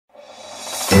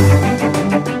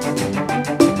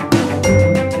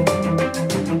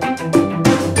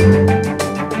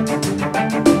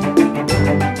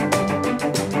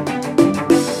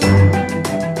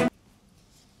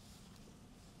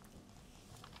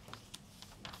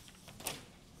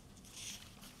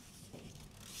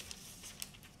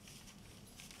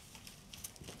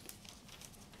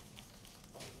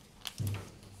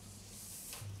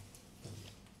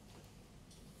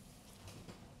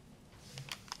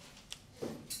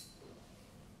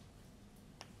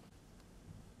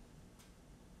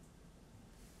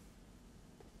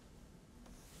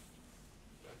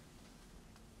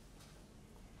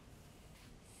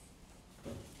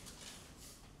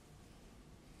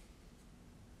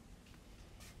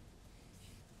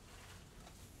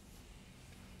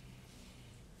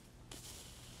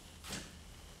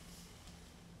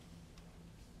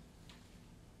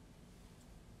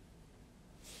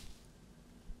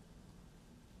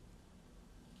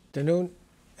Afternoon.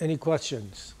 Any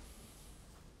questions?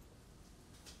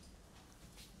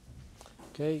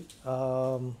 Okay.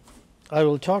 I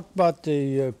will talk about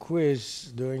the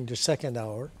quiz during the second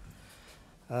hour.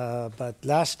 But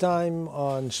last time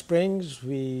on springs,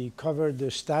 we covered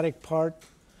the static part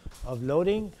of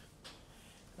loading,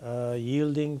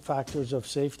 yielding factors of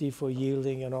safety for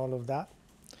yielding and all of that.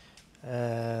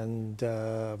 And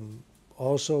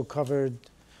also covered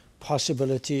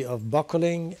possibility of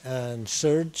buckling and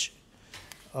surge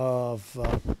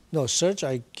no, surge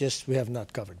I guess we have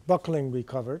not covered. Buckling we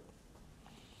covered.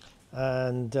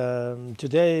 And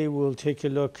today we'll take a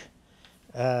look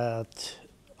at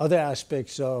other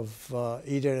aspects of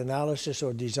either analysis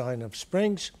or design of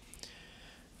springs.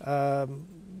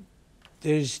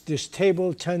 There's this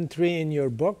table 10.3 in your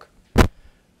book,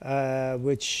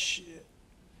 which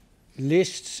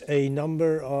lists a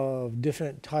number of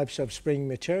different types of spring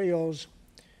materials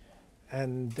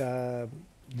and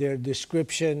their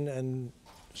description and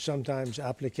sometimes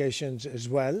applications as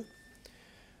well.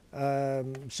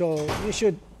 So you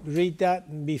should read that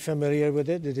and be familiar with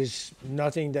it. It is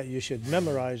nothing that you should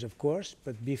memorize, of course,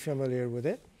 but be familiar with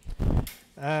it.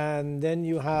 And then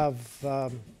you have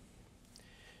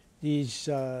these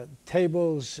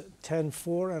tables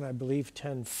 10.4 and I believe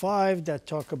 10.5 that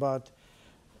talk about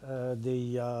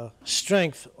the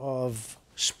strength of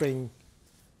spring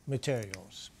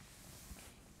materials.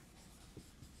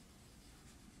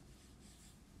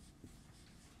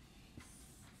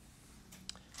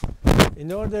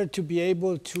 In order to be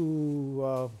able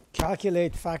to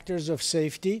calculate factors of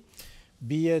safety,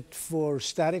 be it for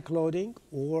static loading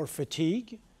or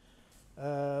fatigue,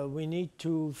 we need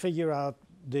to figure out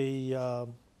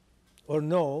or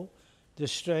know the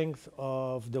strength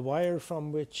of the wire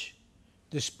from which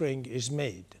the spring is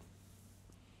made.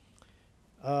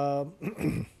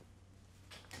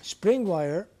 Spring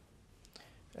wire,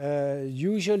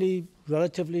 usually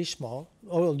relatively small,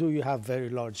 although you have very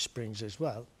large springs as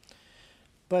well.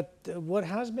 But what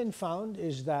has been found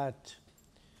is that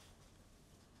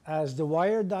as the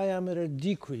wire diameter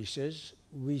decreases,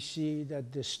 we see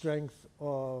that the strength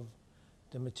of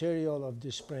the material of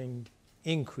the spring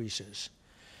increases.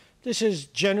 This is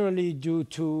generally due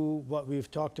to what we've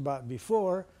talked about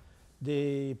before.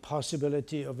 The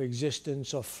possibility of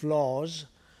existence of flaws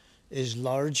is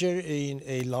larger in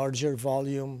a larger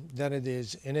volume than it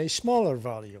is in a smaller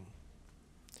volume.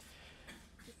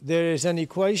 There is an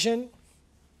equation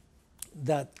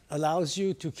that allows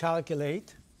you to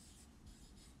calculate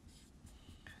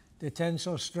the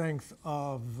tensile strength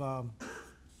of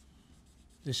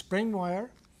the spring wire.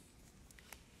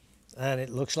 And it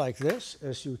looks like this,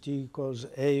 SUT equals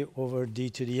A over D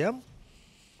to the M.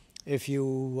 If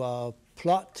you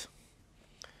plot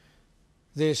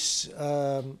this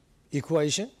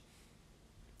equation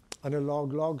on a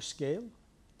log-log scale,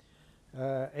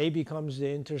 A becomes the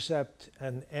intercept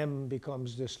and M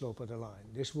becomes the slope of the line.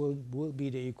 This will be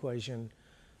the equation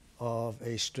of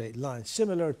a straight line,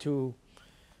 similar to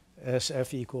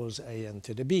SF equals AN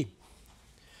to the B.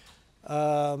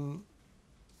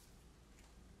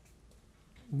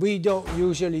 We don't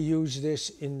usually use this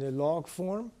in the log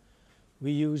form.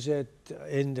 We use it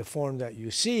in the form that you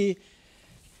see.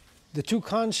 The two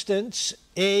constants,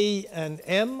 A and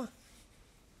M,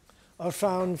 are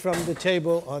found from the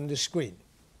table on the screen.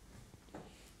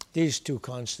 These two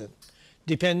constants,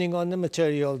 depending on the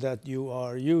material that you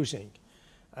are using.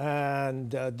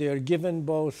 And they're given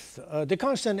both, the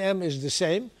constant M is the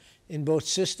same in both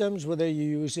systems, whether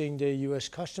you're using the US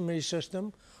customary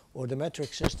system or the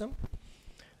metric system.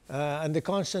 And the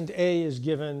constant A is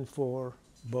given for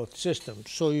both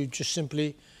systems. So you just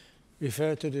simply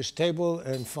refer to this table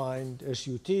and find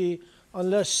SUT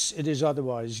unless it is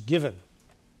otherwise given.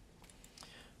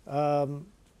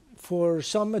 For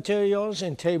some materials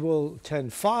in table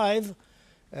 10.5,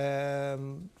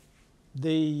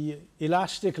 the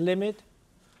elastic limit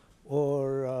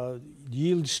or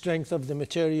yield strength of the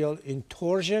material in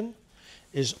torsion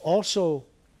is also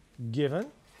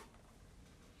given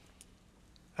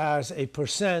as a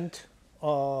percent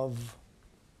of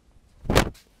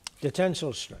the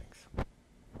tensile strength.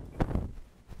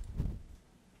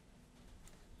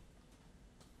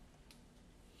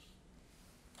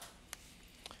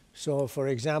 So for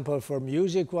example, for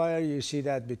music wire, you see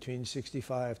that between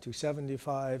 65 to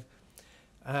 75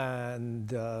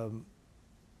 and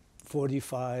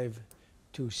 45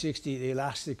 to 60, the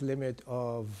elastic limit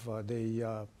of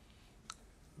the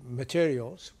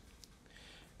materials.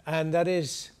 And that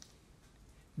is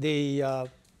the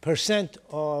percent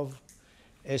of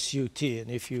SUT. And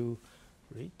if you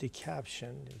read the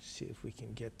caption, let's see if we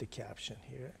can get the caption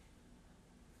here.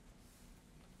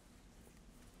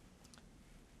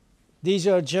 These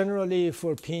are generally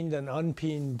for peened and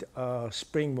unpeened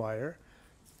spring wire.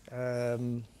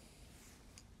 Do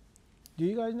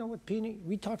you guys know what peening?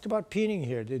 We talked about peening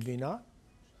here, did we not?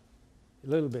 A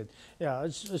little bit. Yeah,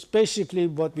 it's basically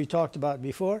what we talked about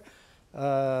before.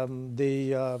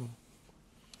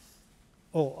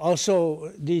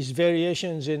 Also these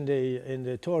variations in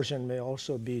the torsion may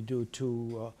also be due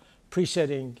to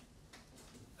presetting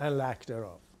and lack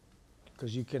thereof,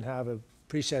 because you can have a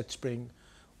preset spring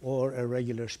or a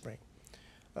regular spring.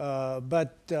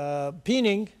 But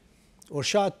peening or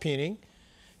shot peening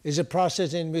is a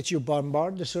process in which you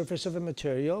bombard the surface of a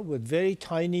material with very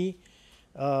tiny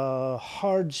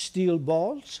hard steel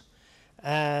balls,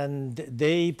 and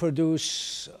they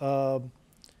produce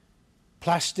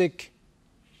plastic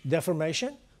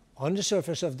deformation on the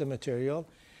surface of the material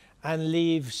and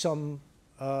leave some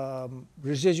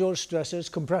residual stresses,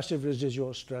 compressive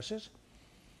residual stresses.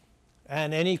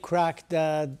 And any crack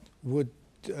that would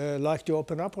like to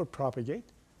open up or propagate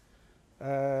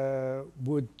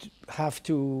would have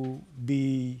to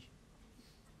be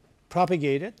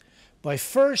propagated by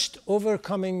first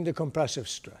overcoming the compressive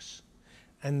stress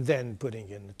and then putting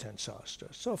in the tensile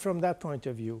stress. So from that point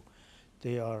of view,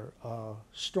 they are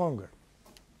stronger.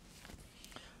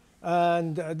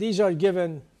 And these are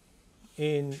given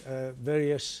in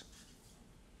various,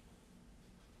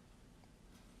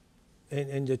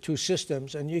 in the two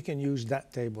systems, and you can use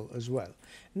that table as well.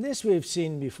 And this we've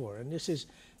seen before, and this is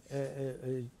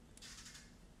a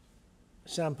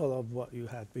sample of what you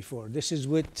had before. This is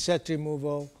with set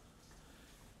removal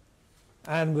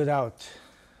and without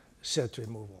set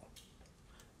removal.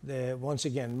 Once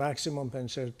again, maximum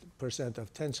percent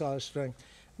of tensile strength.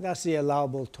 That's the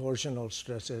allowable torsional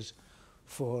stresses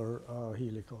for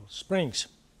helical springs.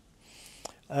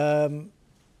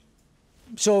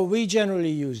 So we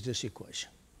generally use this equation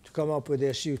to come up with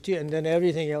SUT, and then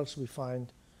everything else we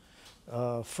find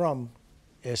from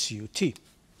SUT.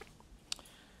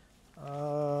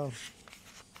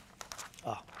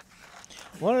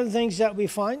 One of the things that we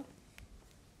find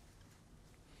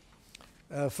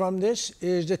from this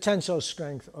is the tensile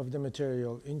strength of the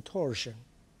material in torsion.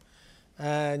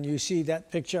 And you see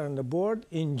that picture on the board.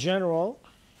 In general,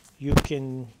 you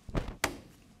can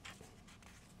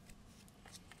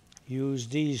use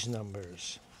these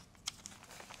numbers.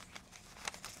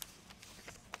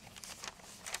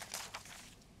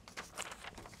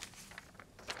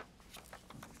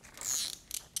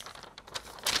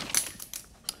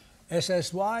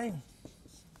 SSY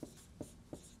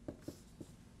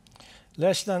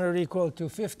less than or equal to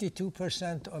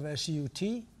 52% of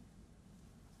SUT.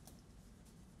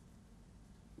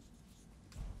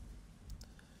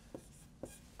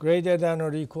 Greater than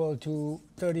or equal to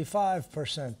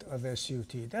 35% of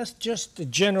SUT. That's just the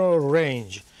general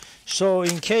range. So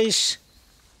in case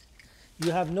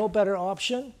you have no better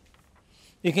option,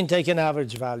 you can take an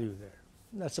average value there.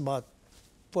 That's about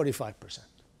 45%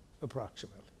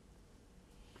 approximately.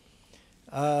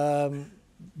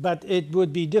 But it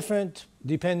would be different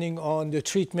depending on the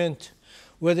treatment,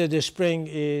 whether the spring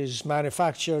is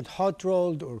manufactured hot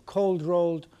rolled or cold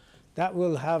rolled. That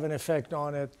will have an effect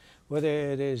on it, whether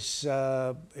it is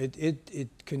it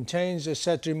contains a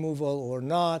set removal or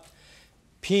not,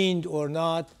 peened or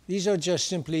not. These are just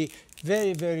simply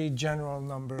very, very general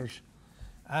numbers.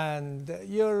 And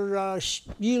your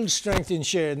yield strength in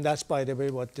shear, and that's, by the way,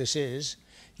 what this is,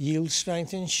 yield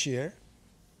strength in shear,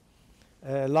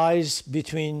 lies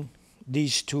between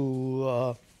these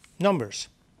two numbers.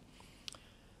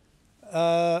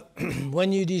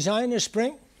 When you design a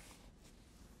spring,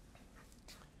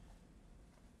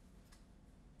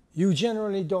 you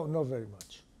generally don't know very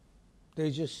much. They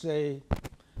just say,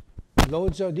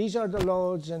 these are the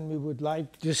loads, and we would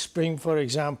like this spring, for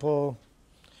example,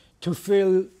 to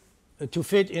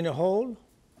fit in a hole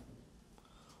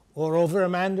or over a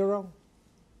mandrel.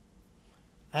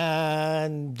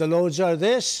 And the loads are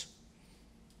this,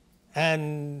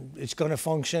 and it's going to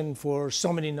function for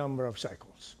so many number of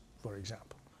cycles, for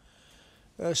example.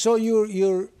 So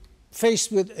you're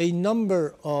faced with a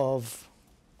number of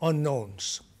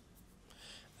unknowns,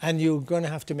 and you're going to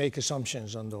have to make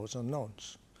assumptions on those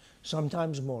unknowns,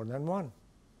 sometimes more than one.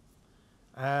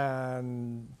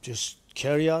 And just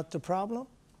carry out the problem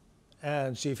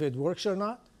and see if it works or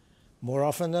not. More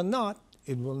often than not,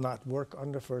 it will not work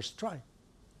on the first try.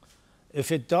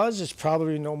 If it does, it's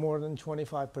probably no more than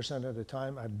 25% of the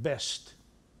time at best.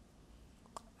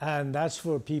 And that's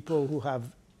for people who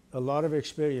have a lot of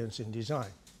experience in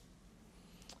design.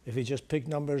 If you just pick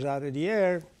numbers out of the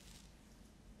air,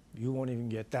 you won't even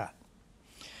get that.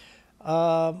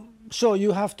 So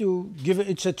you have to give it,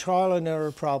 it's a trial and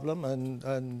error problem,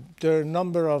 and there are a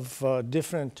number of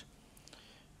different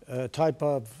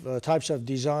types of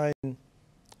design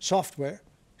software,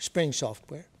 spring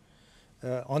software,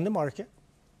 on the market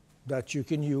that you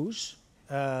can use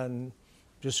and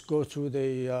just go through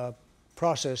the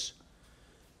process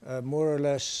more or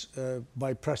less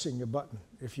by pressing a button,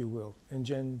 if you will,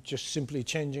 and just simply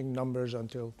changing numbers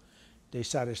until they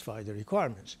satisfy the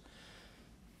requirements.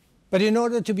 But in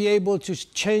order to be able to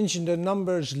change the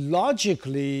numbers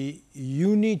logically,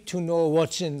 you need to know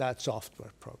what's in that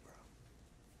software program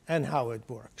and how it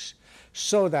works.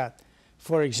 So that,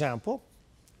 for example,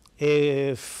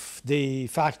 if the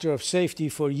factor of safety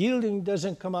for yielding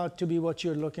doesn't come out to be what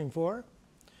you're looking for,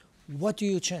 what do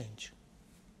you change?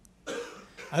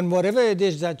 And whatever it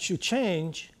is that you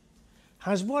change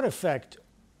has what effect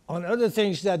on other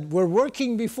things that were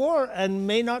working before and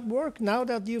may not work now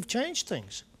that you've changed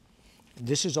things?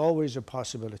 This is always a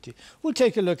possibility. We'll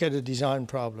take a look at a design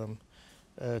problem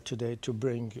today to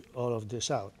bring all of this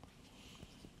out.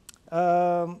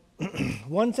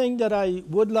 One thing that I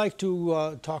would like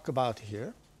to talk about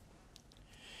here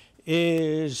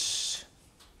is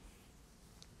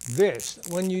this.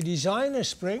 When you design a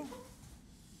spring,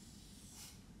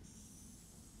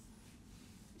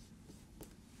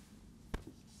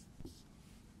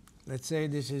 let's say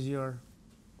this is your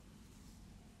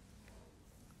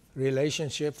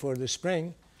relationship for the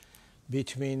spring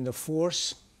between the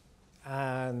force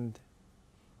and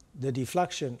the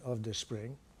deflection of the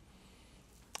spring.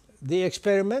 The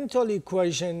experimental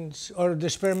equations, or the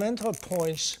experimental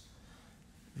points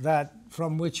that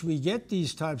from which we get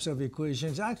these types of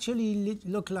equations actually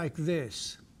look like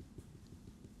this.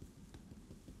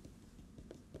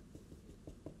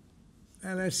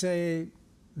 And let's say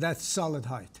that's solid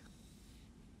height.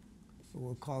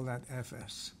 We'll call that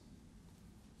Fs.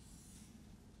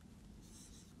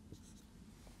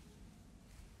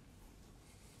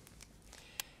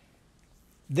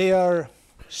 They are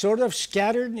sort of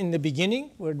scattered in the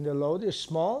beginning when the load is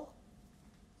small,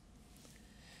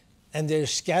 and they're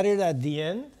scattered at the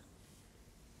end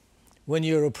when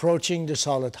you're approaching the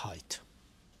solid height.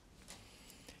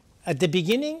 At the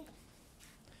beginning,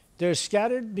 they're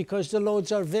scattered because the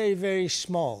loads are very, very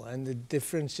small, and the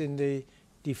difference in the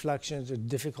deflections are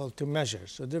difficult to measure,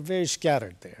 so they're very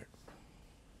scattered there.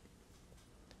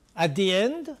 At the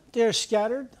end, they're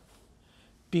scattered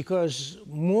because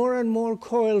more and more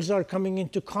coils are coming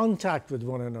into contact with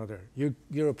one another.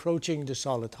 You're approaching the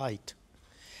solid height.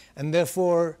 And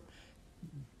therefore,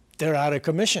 they're out of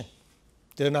commission.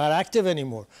 They're not active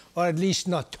anymore, or at least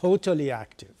not totally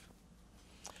active.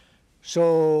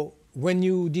 So when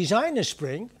you design a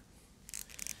spring,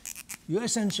 you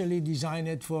essentially design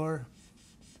it for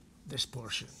this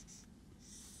portion,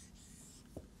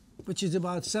 which is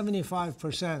about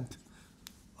 75%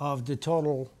 of the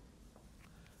total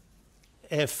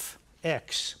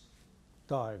Fx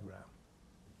diagram.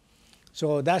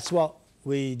 So that's what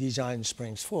we design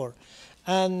springs for.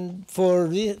 And for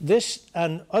this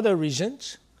and other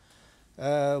reasons,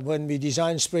 when we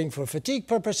design spring for fatigue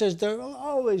purposes, there will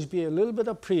always be a little bit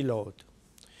of preload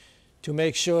to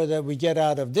make sure that we get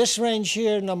out of this range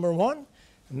here, number one.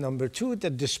 And number two,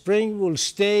 that the spring will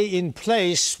stay in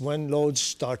place when loads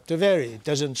start to vary. It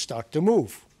doesn't start to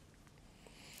move.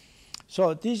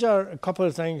 So these are a couple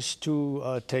of things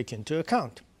to take into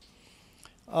account.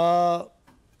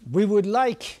 We would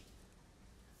like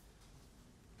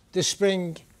the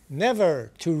spring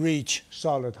never to reach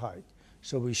solid height,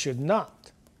 so we should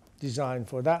not design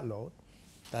for that load.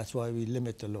 That's why we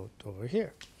limit the load over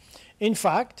here. In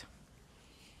fact,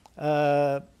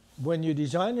 when you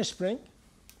design a spring,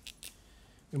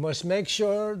 you must make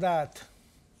sure that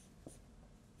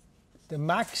the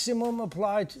maximum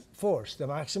applied force, the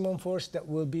maximum force that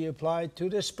will be applied to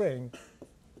the spring,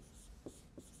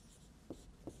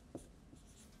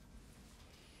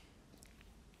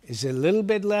 is a little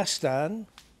bit less than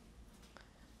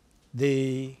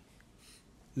the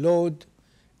load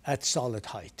at solid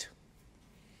height.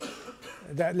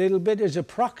 That little bit is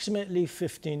approximately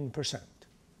 15%.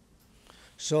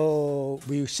 So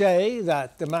we say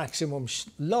that the maximum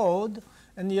load,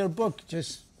 and your book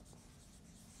just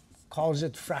calls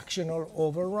it fractional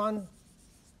overrun,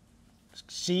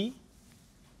 C.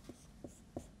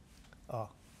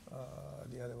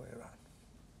 The other way around.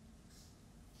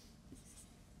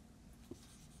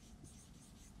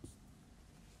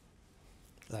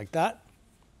 Like that.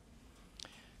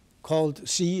 Called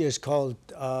C is called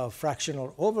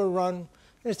fractional overrun.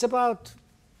 It's about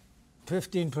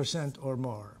 15% or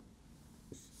more,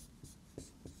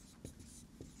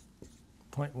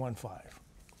 0.15.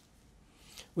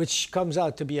 which comes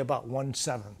out to be about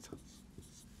 1/7.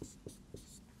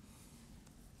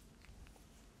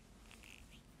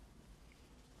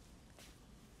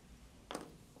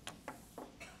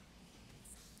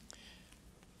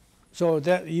 So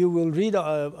that you will read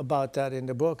about that in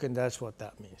the book, and that's what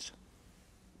that means.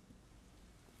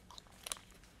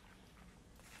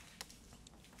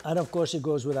 And of course, it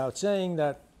goes without saying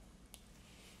that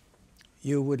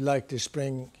you would like the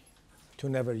spring to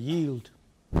never yield,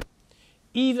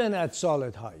 even at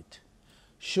solid height.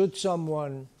 Should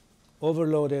someone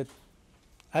overload it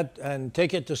and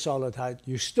take it to solid height,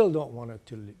 you still don't want it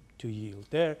to yield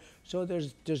there. So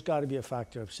there's got to be a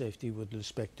factor of safety with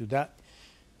respect to that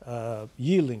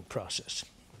yielding process.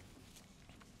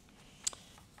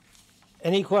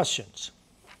 Any questions?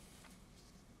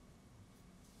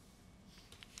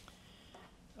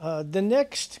 The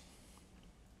next,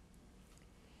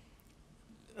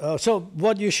 so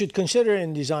what you should consider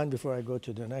in design, before I go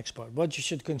to the next part, what you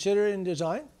should consider in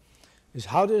design is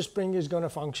how the spring is going to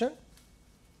function.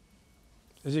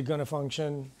 Is it going to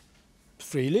function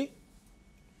freely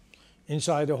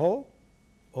inside the hole,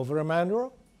 over a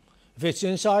mandrel? If it's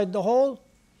inside the hole,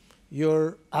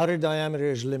 your outer diameter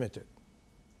is limited.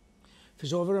 If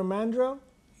it's over a mandrel,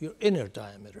 your inner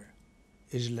diameter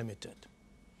is limited.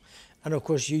 And of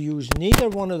course, you use neither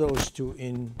one of those two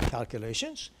in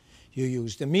calculations. You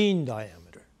use the mean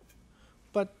diameter.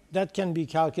 But that can be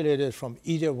calculated from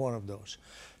either one of those.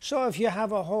 So if you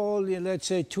have a hole, let's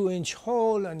say 2-inch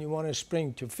hole, and you want a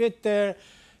spring to fit there,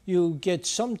 you get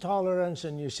some tolerance,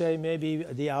 and you say maybe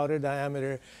the outer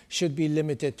diameter should be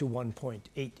limited to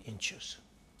 1.8 inches.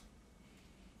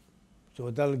 So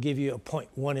that'll give you a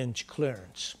 0.1 inch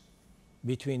clearance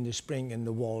between the spring and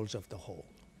the walls of the hole.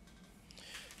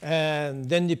 And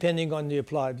then depending on the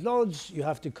applied loads, you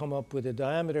have to come up with a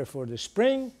diameter for the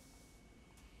spring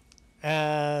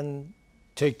and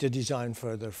take the design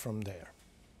further from there.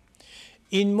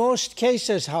 In most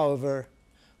cases, however,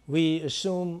 we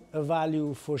assume a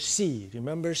value for C.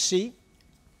 Remember C?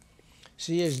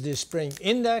 C is the spring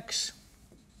index,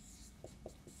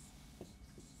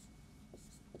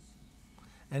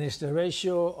 and it's the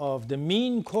ratio of the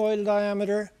mean coil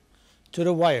diameter to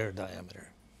the wire diameter.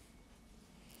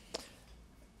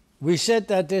 We said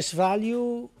that this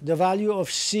value, the value of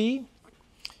C,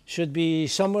 should be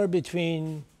somewhere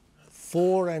between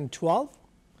 4 and 12.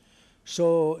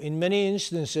 So in many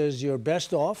instances, you're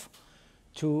best off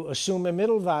to assume a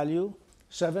middle value,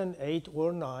 7, 8,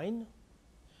 or 9,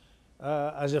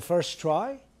 as a first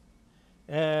try.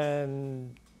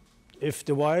 And if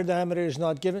the wire diameter is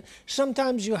not given,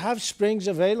 sometimes you have springs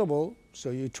available, so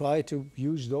you try to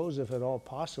use those if at all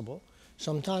possible,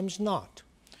 sometimes not.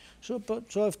 So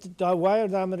if the wire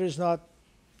diameter is not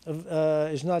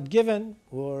given,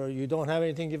 or you don't have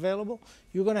anything available,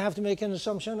 you're going to have to make an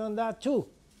assumption on that too.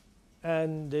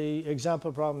 And the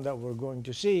example problem that we're going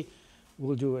to see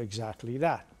will do exactly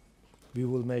that. We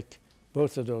will make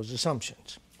both of those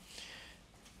assumptions.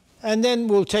 And then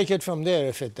we'll take it from there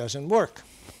if it doesn't work.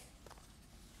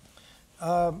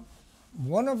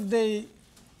 One of the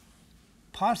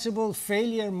possible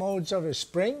failure modes of a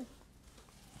spring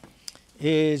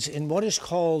is in what is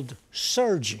called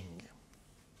surging,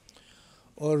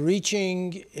 or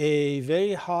reaching a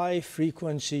very high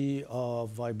frequency of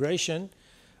vibration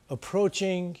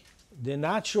approaching the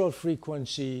natural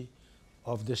frequency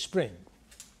of the spring.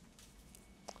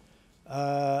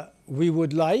 We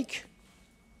would like,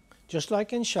 just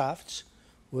like in shafts,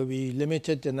 where we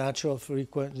limited the natural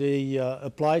frequency, the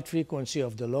applied frequency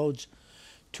of the loads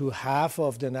to half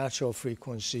of the natural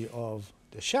frequency of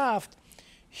the shaft,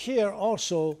 here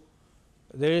also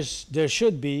there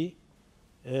should be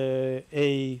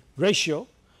a ratio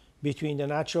between the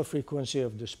natural frequency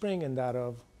of the spring and that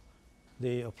of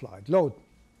the applied load.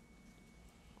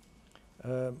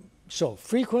 So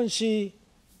frequency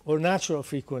or natural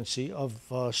frequency of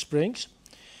springs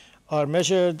are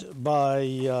measured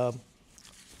by,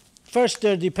 first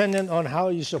they're dependent on how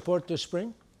you support the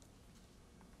spring.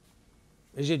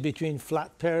 Is it between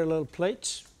flat parallel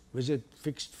plates? Was it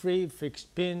fixed free,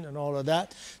 fixed pin, and all of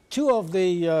that? Two of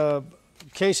the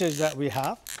cases that we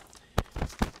have,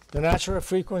 the natural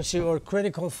frequency or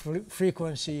critical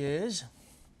frequency is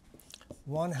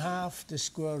 1/2 the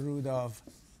square root of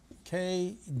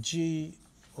kg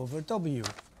over W.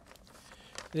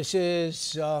 This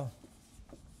is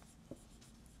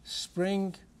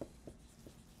spring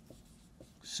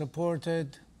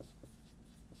supported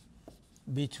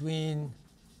between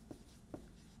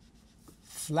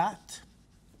flat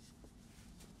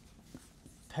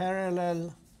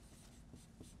parallel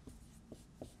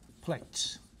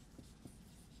plates.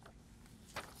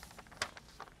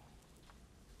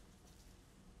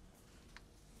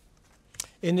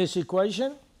 In this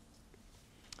equation,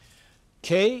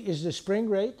 K is the spring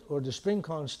rate or the spring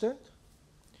constant,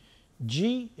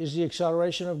 G is the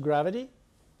acceleration of gravity,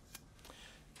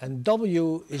 and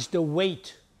W is the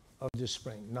weight of the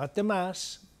spring, not the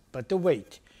mass, but the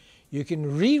weight. You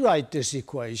can rewrite this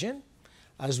equation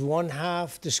as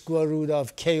 1/2 the square root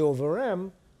of K over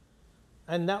M,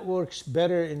 and that works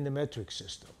better in the metric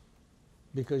system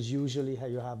because usually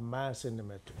you have mass in the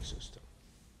metric system.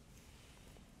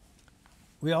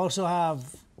 We also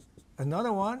have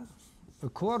another one,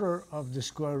 1/4 of the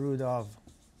square root of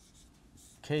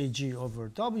kg over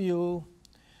W.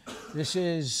 This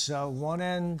is one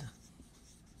end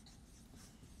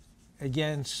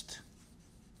against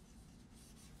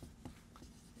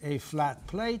a flat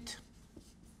plate,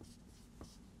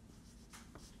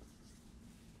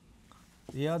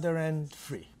 the other end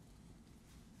free.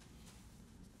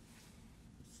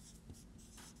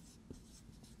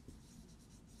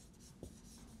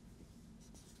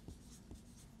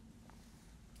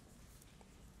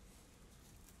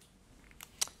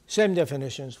 Same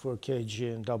definitions for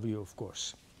kg and W, of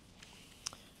course.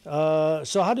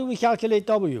 So how do we calculate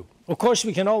W? Of course,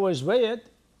 we can always weigh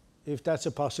it if that's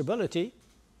a possibility.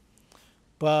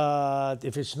 But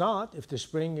if it's not, if the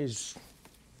spring is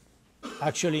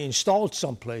actually installed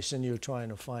someplace and you're trying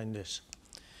to find this,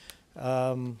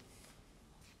 how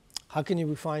can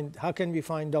we find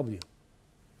W?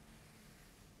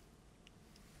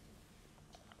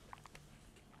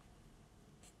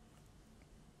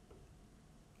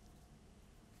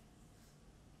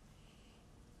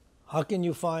 How can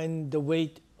you find the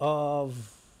weight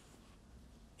of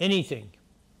anything?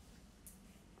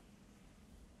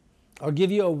 I'll give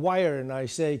you a wire and I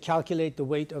say calculate the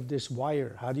weight of this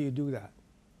wire. How do you do that?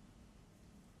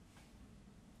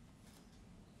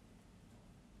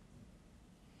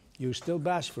 You're still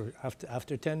bashful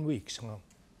after 10 weeks, huh?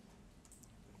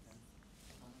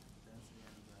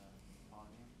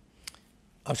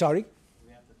 I'm sorry?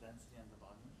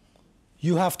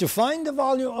 You have to find the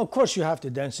volume. Of course you have the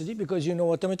density because you know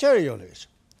what the material is.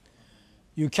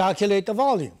 You calculate the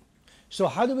volume. So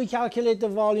how do we calculate the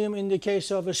volume in the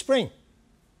case of a spring?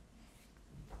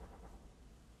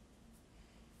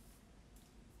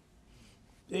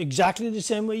 Exactly the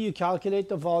same way you calculate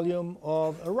the volume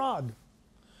of a rod.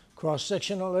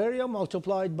 Cross-sectional area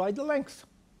multiplied by the length.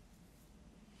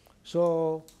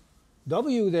 So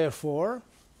W, therefore,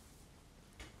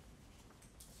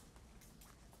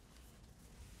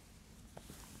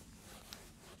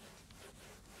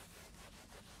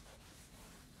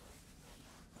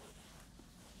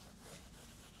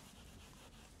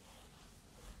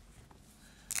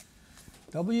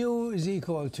 W is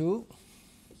equal to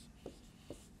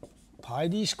pi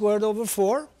d squared over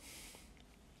 4.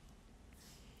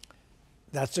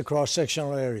 That's the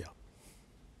cross-sectional area.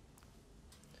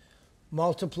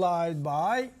 Multiplied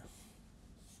by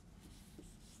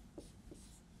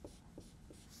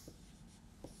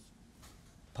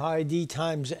pi d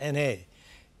times NA.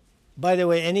 By the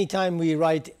way, anytime we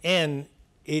write N,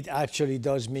 it actually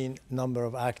does mean number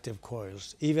of active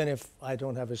coils, even if I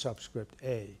don't have a subscript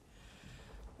A.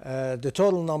 The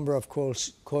total number of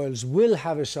coils will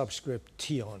have a subscript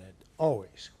T on it,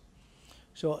 always.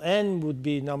 So N would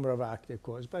be number of active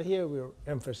coils, but here we're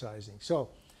emphasizing. So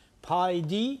pi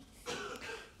d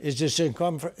is the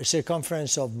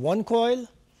circumference of one coil,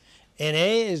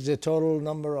 NA is the total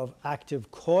number of active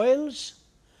coils.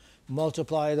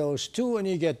 Multiply those two and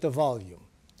you get the volume.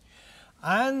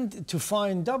 And to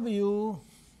find W,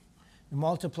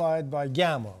 multiply it by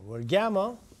gamma, where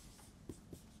gamma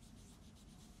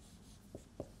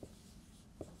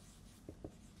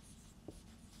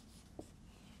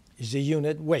is the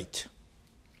unit weight.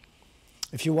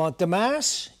 If you want the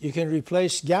mass, you can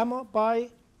replace gamma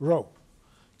by rho,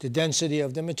 the density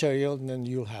of the material, and then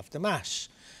you'll have the mass.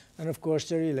 And of course,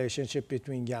 the relationship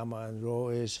between gamma and rho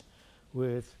is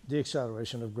with the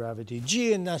acceleration of gravity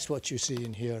g, and that's what you see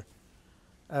in here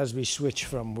as we switch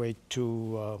from weight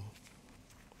to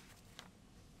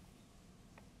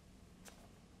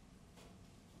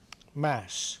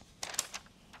mass.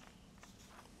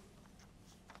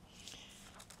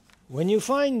 When you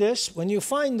find this, when you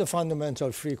find the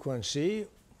fundamental frequency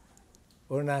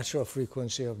or natural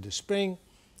frequency of the spring,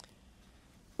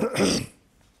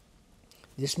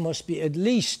 this must be at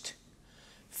least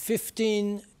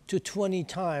 15 to 20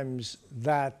 times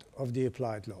that of the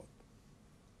applied load.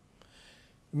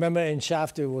 Remember, in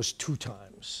shaft it was 2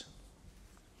 times.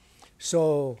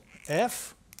 So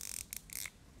F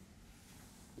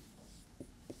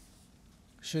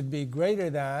should be greater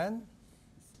than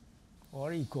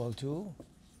or equal to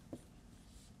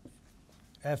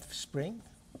F spring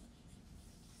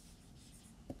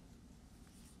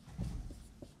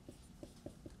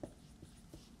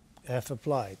F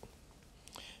applied.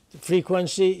 The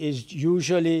frequency is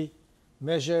usually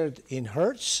measured in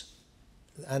hertz,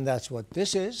 and that's what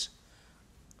this is.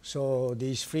 So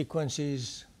these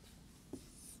frequencies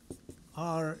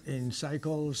are in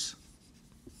cycles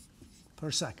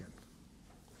per second.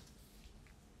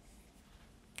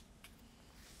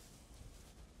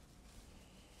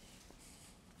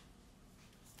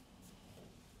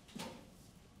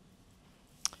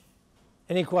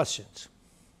 Any questions?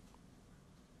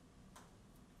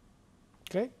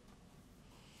 Okay.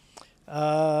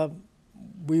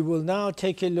 We will now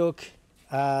take a look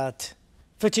at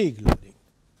fatigue loading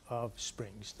of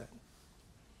springs then.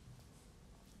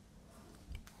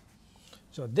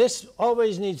 So this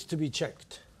always needs to be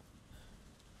checked,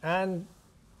 and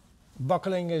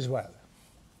buckling as well.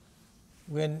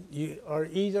 When you are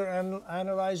either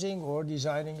analyzing or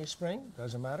designing a spring,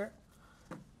 doesn't matter,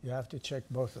 you have to check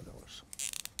both of those.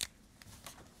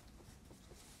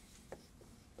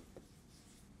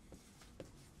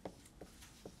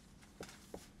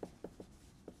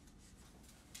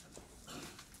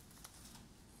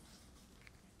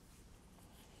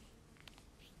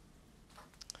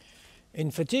 In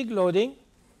fatigue loading,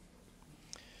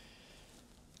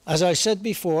 as I said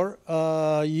before,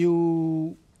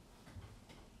 you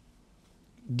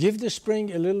give the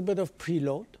spring a little bit of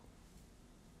preload,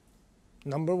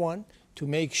 number one, to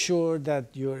make sure that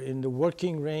you're in the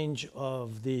working range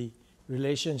of the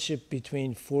relationship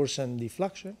between force and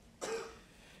deflection.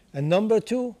 And number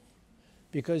two,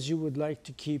 because you would like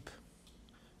to keep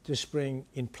the spring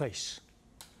in place,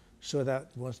 so that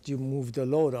once you move the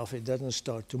load off, it doesn't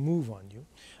start to move on you.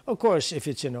 Of course, if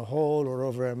it's in a hole or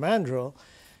over a mandrel,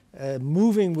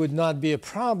 moving would not be a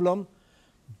problem,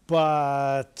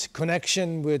 but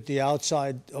connection with the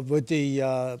outside, with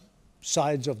the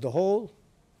sides of the whole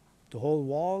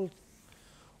wall,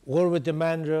 or with the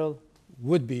mandrel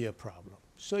would be a problem.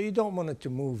 So you don't want it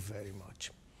to move very much.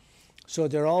 So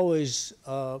they're always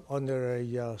under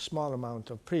a small amount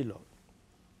of preload.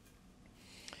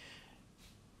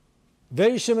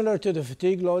 Very similar to the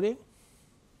fatigue loading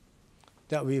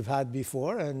that we've had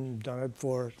before and done it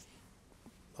for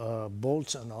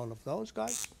bolts and all of those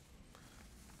guys.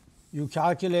 You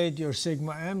calculate your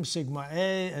sigma M, sigma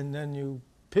A, and then you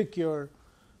pick your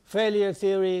failure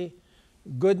theory,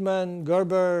 Goodman,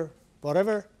 Gerber,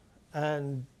 whatever,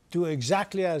 and do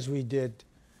exactly as we did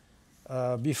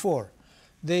before.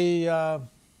 The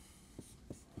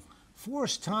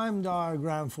force time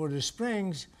diagram for the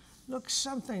springs looks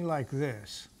something like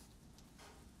this.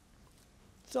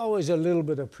 It's always a little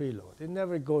bit of preload. It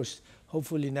never goes,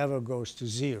 hopefully never goes to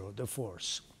zero, the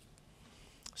force.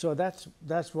 So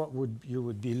that's what you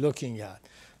would be looking at.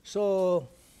 So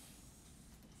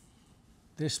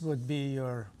this would be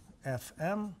your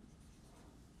FM.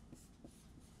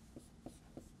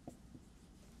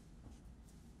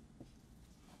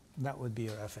 That would be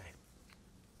your FA.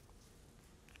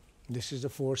 This is the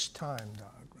force time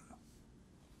diagram.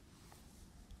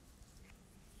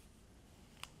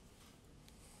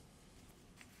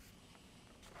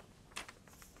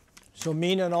 So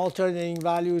mean and alternating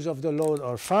values of the load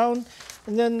are found,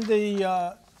 and then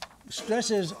the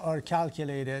stresses are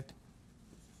calculated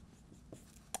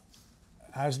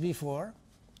as before.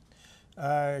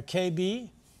 KB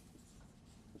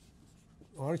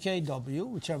or KW,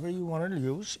 whichever you want to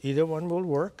use, either one will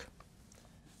work.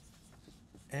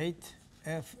 8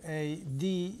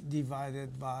 FAD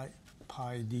divided by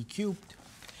pi d cubed,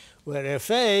 where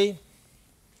FA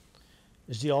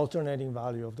is the alternating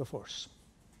value of the force.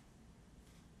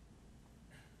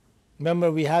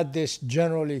 Remember, we had this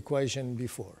general equation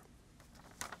before.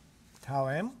 Tau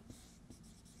m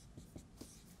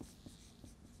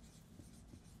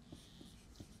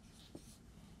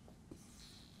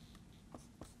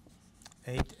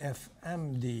eight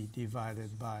FMD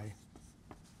divided by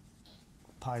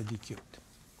pi d cubed.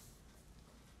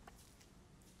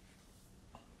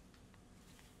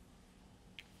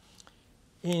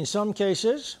 In some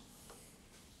cases,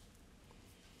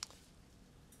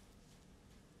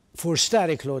 for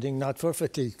static loading, not for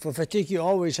fatigue. For fatigue, you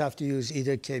always have to use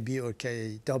either KB or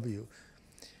KW.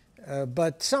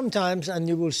 But sometimes, and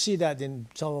you will see that in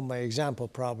some of my example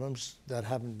problems that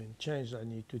haven't been changed, I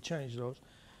need to change those,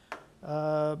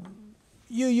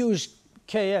 you use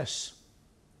KS,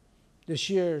 the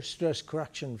shear stress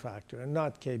correction factor, and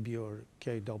not KB or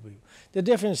KW. The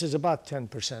difference is about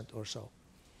 10% or so.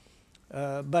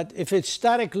 But if it's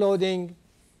static loading,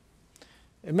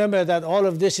 remember that all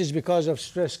of this is because of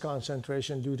stress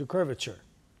concentration due to curvature.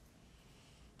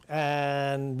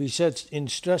 And we said in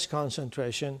stress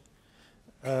concentration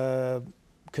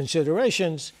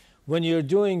considerations, when you're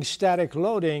doing static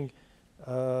loading,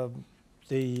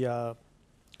 the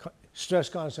stress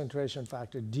concentration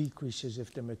factor decreases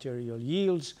if the material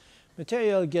yields.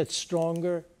 Material gets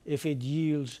stronger if it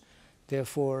yields,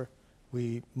 therefore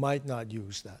we might not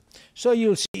use that. So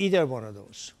you'll see either one of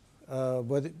those.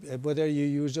 Whether you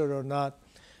use it or not,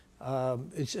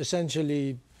 it's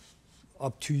essentially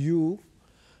up to you.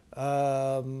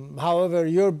 However,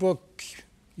 your book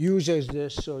uses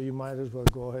this, so you might as well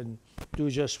go ahead and do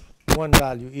just one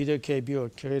value, either KB or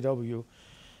KW,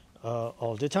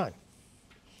 all the time.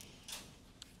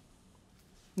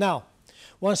 Now,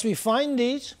 once we find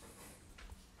these,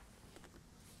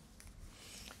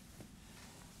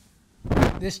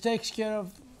 this takes care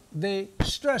of the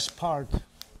stress part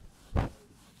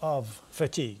of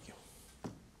fatigue.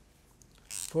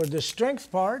 For the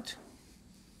strength part,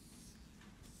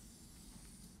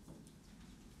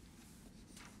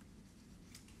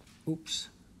 oops,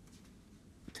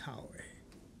 tau A.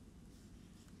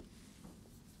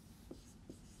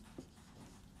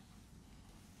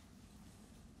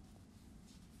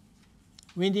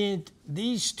 We need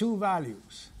these two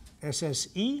values,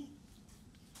 SSE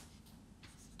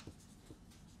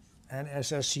and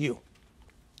SSU.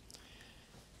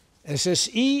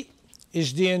 SSE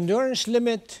is the endurance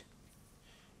limit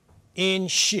in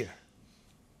shear.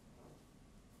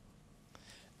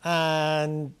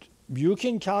 And you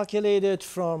can calculate it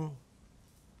from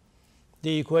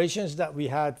the equations that we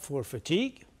had for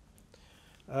fatigue,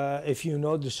 if you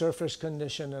know the surface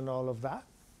condition and all of that.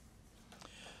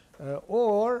 And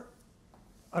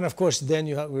of course, then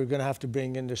we're going to have to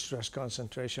bring in the stress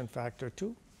concentration factor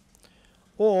too.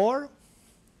 Or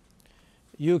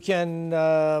you can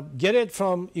get it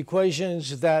from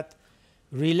equations that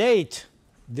relate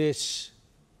this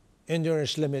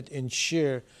endurance limit in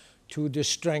shear to the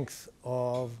strength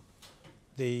of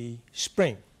the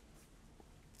spring.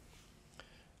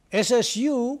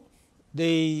 SSU,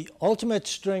 the ultimate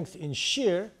strength in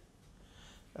shear,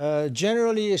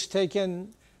 generally is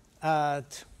taken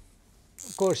at,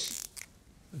 of course,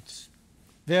 it's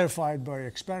verified by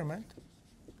experiment,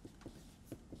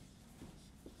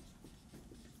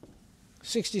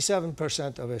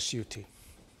 67% of SUT.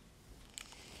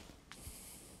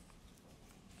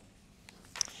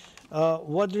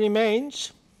 What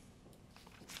remains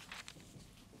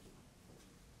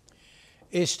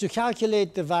is to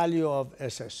calculate the value of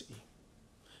SSE.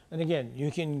 And again,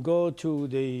 you can go to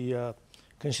the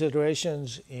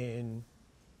considerations in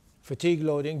fatigue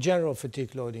loading, general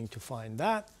fatigue loading, to find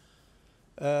that,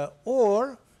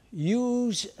 or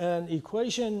use an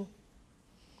equation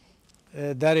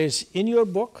that is in your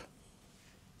book.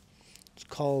 It's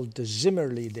called the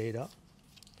Zimmerli data.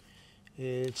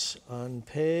 It's on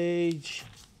page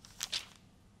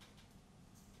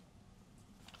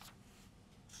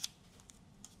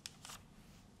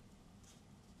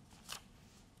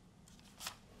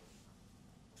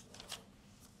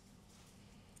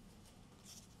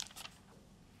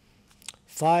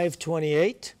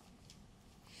 528.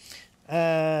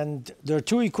 And there are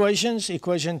two equations,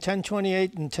 equation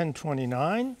 1028 and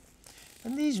 1029.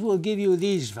 And these will give you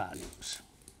these values.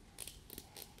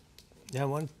 I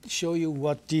want to show you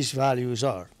what these values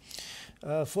are.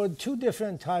 For two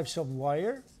different types of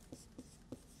wire,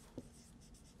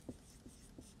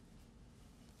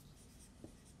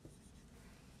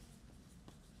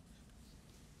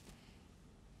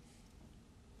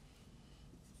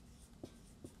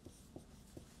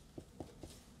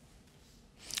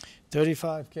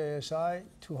 .35 KSI,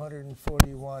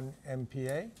 241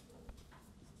 MPa.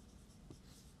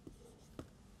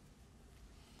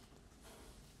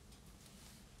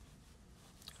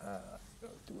 I'll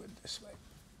do it this way.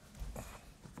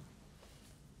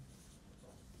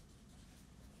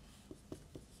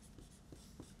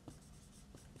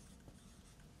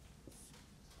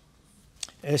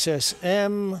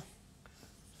 SSM,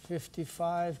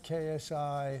 55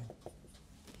 KSI,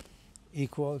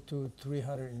 equal to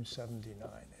 379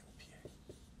 MPa.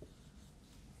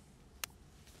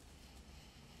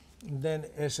 And then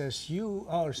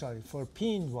SSU, for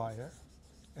peen wire,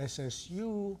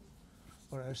 SSU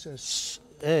or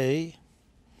SSA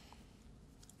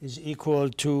is equal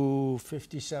to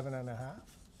 57.5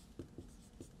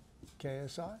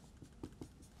 KSI,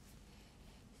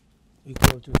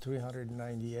 equal to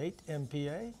 398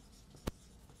 MPa.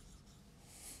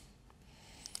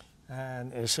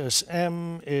 And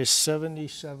SSM is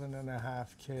 77.5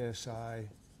 KSI,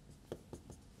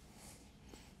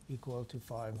 equal to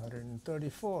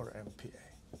 534 MPa.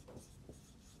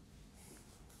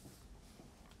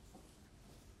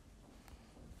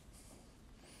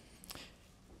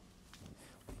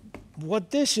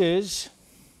 What this is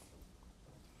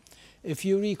If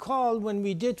you recall, when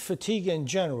we did fatigue in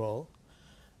general,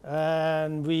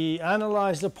 and we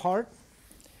analyzed the part,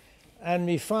 and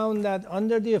we found that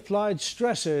under the applied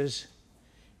stresses,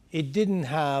 it didn't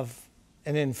have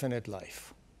an infinite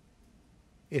life.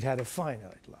 It had a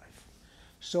finite life.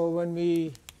 So when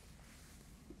we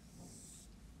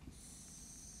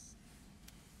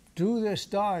do this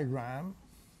diagram,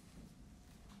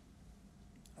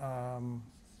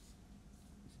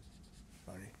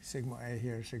 sigma A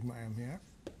here, sigma M here.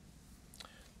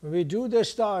 When we do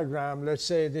this diagram, let's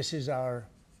say this was our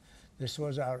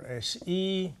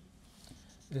SE,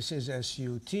 this is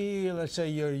SUT, let's say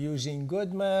you're using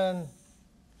Goodman,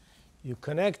 you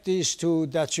connect these two,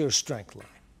 that's your strength line.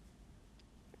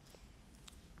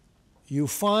 You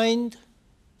find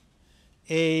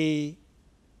a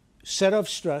set of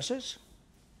stresses,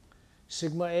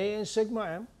 sigma A and sigma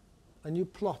M, and you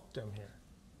plot them here.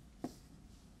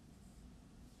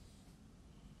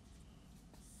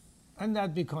 And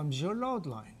that becomes your load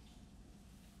line.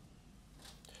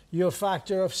 Your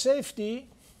factor of safety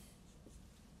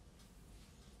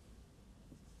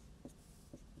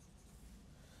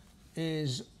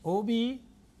is OB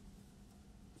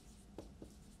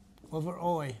over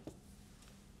OA.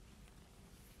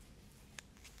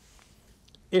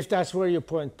 If that's where your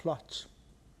point plots.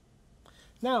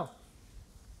 Now,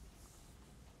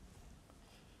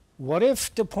 what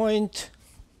if the point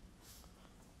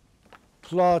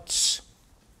plots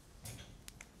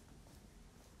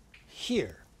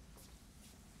here?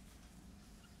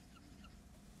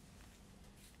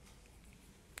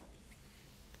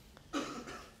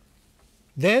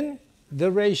 Then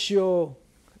the ratio,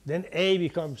 then A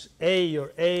becomes A,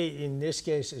 your A in this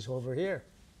case is over here.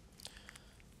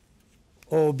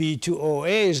 OB to OA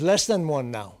is less than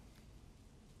 1 now,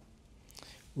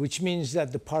 which means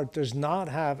that the part does not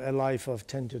have a life of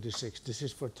 10 to the 6. This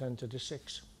is for 10 to the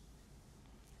 6.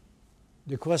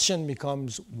 The question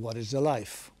becomes, what is the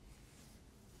life?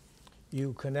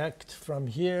 You connect from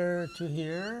here to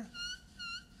here.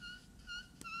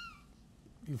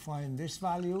 You find this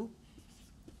value.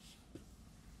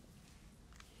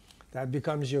 That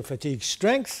becomes your fatigue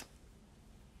strength.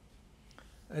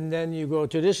 And then you go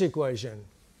to this equation.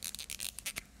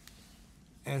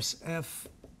 SF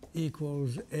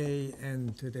equals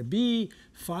AN to the B.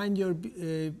 Find your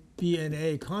B and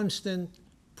A constant.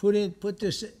 Put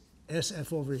this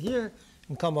SF over here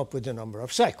and come up with the number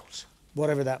of cycles,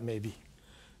 whatever that may be.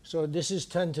 So this is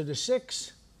 10 to the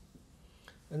 6.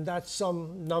 And that's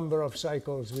some number of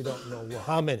cycles. We don't know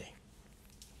how many.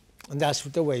 And that's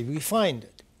the way we find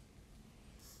it.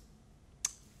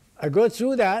 I go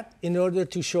through that in order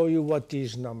to show you what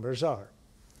these numbers are.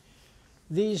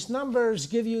 These numbers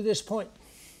give you this point.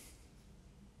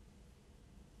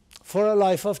 For a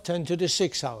life of 10 to the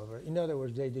 6, however. In other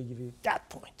words, they give you that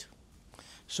point.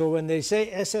 So when they say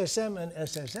SSM and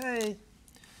SSA,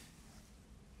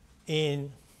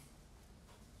 in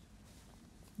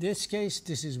this case,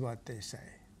 this is what they say.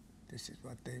 This is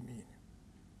what they mean.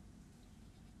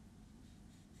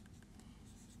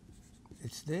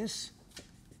 It's this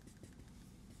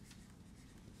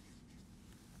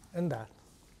and that.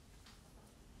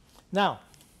 Now,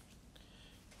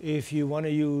 if you want to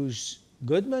use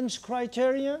Goodman's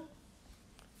criterion,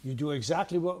 you do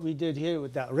exactly what we did here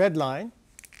with that red line.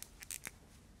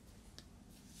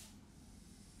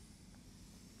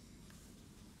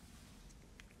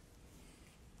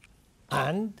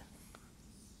 And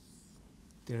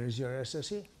there is your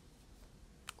SSE.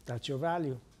 That's your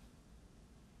value.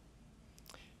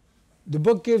 The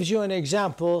book gives you an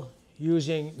example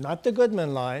using not the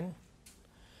Goodman line,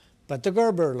 but the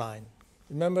Gerber line.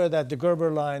 Remember that the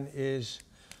Gerber line is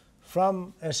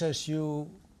from SSU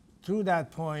through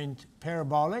that point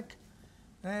parabolic,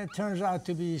 and it turns out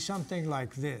to be something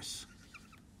like this.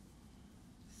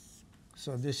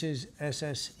 So this is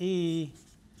SSE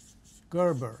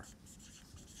Gerber.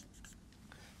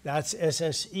 That's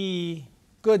SSE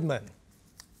Goodman.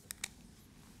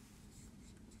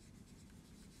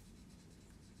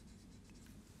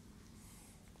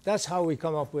 That's how we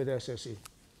come up with SSE,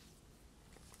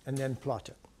 and then plot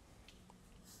it.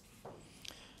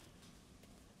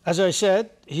 As I said,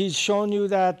 he's shown you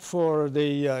that for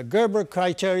the Gerber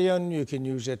criterion, you can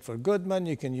use it for Goodman,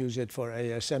 you can use it for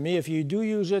ASME. If you do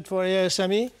use it for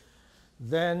ASME,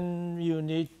 then you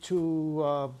need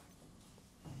to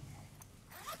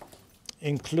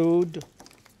include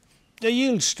the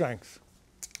yield strength.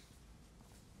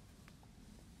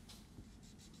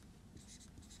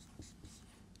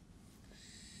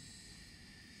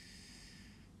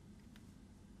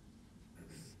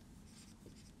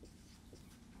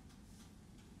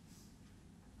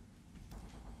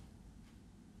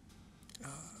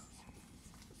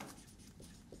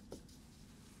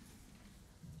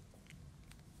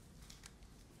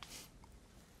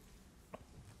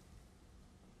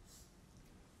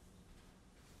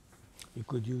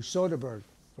 could use Soderberg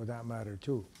for that matter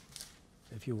too,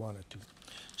 if you wanted to.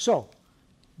 So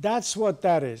that's what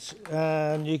that is,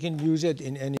 and you can use it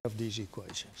in any of these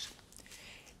equations.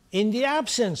 In the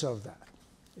absence of that,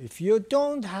 if you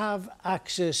don't have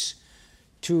access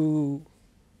to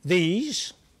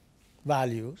these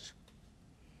values,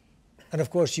 and of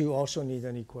course you also need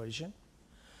an equation,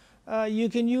 you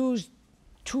can use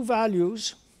two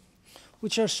values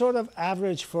which are sort of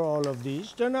average for all of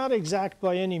these. They're not exact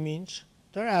by any means,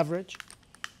 they're average.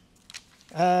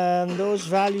 And those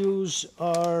values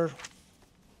are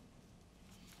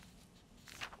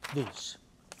these.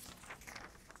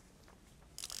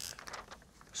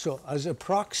 So as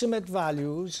approximate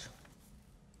values,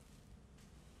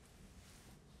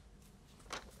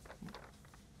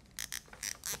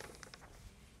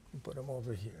 put them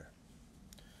over here.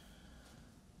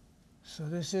 So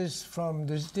this is from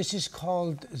this is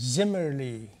called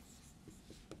Zimmerli.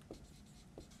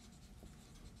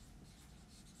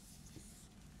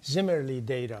 Zimmerli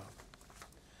data.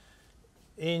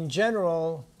 In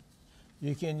general,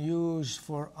 you can use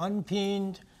for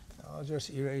unpeened, I'll just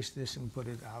erase this and put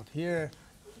it out here,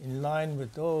 in line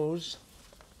with those.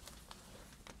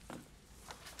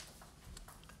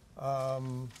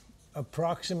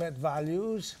 Approximate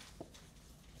values.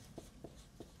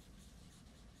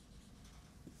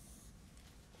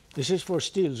 This is for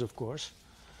steels, of course.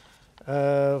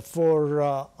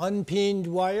 For unpeened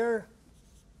wire,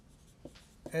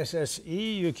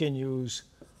 SSE, you can use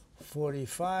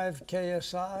 45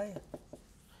 KSI,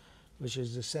 which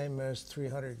is the same as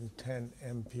 310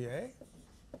 MPa.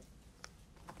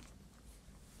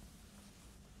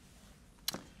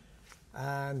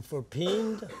 And for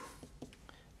peened,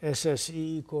 SSE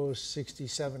equals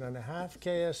 67.5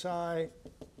 KSI,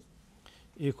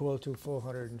 equal to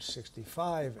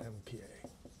 465 MPa.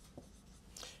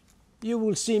 You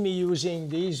will see me using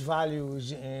these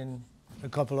values in a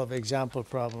couple of example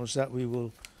problems that we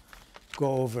will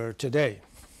go over today.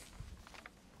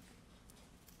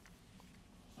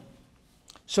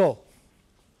 So,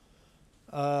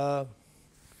 and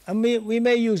we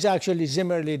may use actually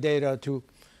Zimmerli data to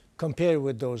compare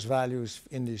with those values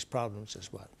in these problems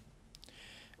as well.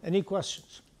 Any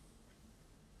questions?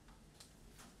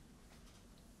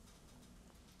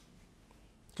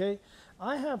 Okay,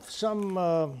 I have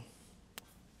some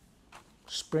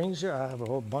springs here. I have a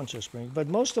whole bunch of springs, but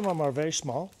most of them are very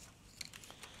small.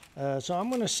 So I'm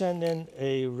going to send in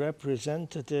a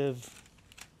representative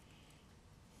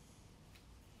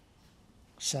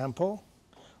sample.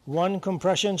 One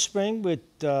compression spring with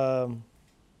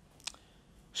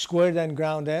squared and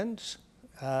ground ends,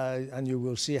 and you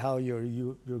will see how you're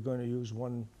going to use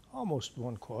almost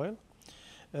one coil.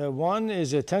 One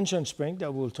is a tension spring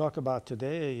that we'll talk about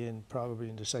today, probably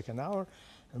in the second hour,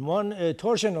 and one a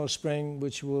torsional spring,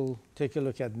 which we'll take a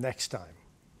look at next time.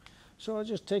 So I'll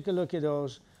just take a look at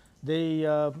those.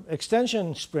 The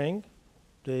extension spring,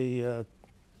 the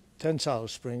tensile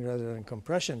spring rather than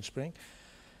compression spring,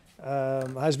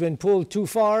 has been pulled too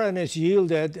far and it's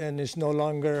yielded and it's no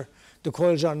longer, the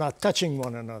coils are not touching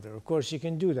one another. Of course, you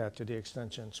can do that to the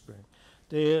extension spring.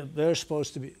 They're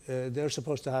supposed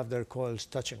to have their coils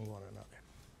touching one another.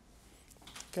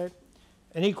 Okay.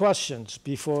 Any questions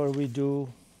before we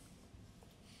do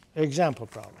example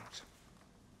problems?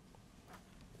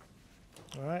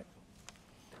 All right.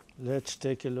 Let's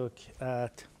take a look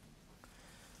at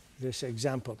this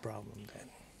example problem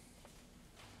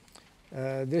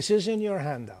then. This is in your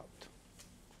handout.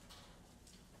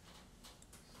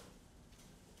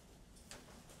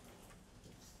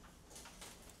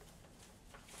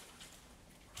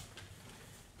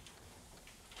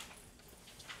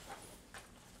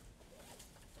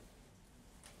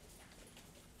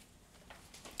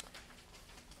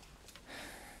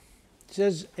 It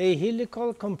says a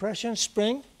helical compression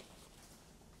spring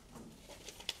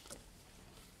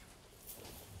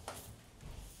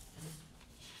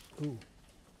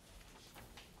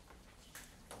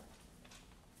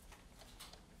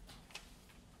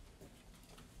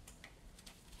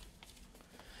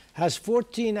has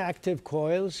 14 active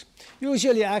coils.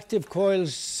 Usually active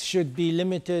coils should be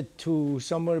limited to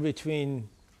somewhere between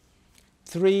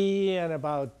 3 and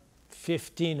about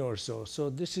 15 or so. So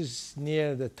this is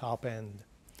near the top end.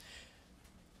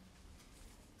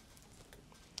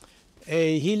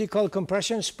 A helical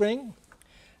compression spring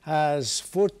has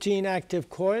 14 active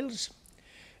coils,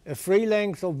 a free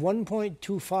length of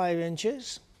 1.25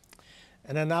 inches,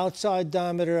 and an outside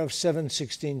diameter of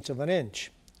 7/16 of an inch.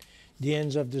 The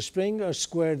ends of the spring are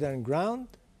squared and ground,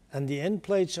 and the end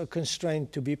plates are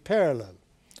constrained to be parallel.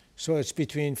 So it's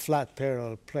between flat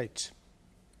parallel plates.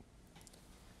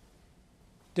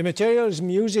 The material is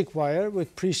music wire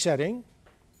with presetting.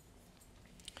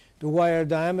 The wire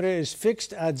diameter is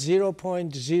fixed at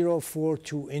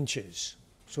 0.042 inches.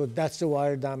 So that's the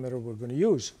wire diameter we're going to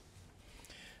use.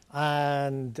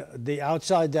 And the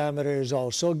outside diameter is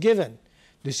also given.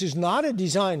 This is not a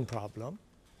design problem.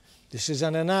 This is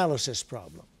an analysis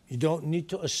problem. You don't need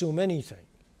to assume anything.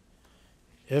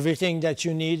 Everything that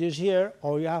you need is here.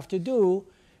 All you have to do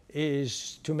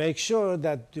is to make sure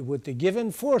that with the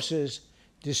given forces,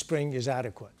 the spring is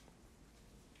adequate.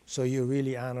 So you're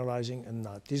really analyzing and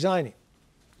not designing.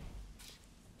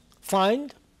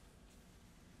 Find.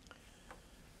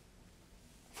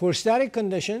 For static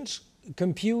conditions,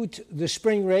 compute the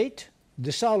spring rate,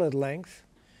 the solid length,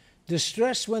 the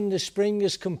stress when the spring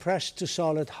is compressed to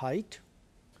solid height,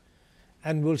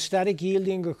 and will static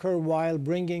yielding occur while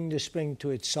bringing the spring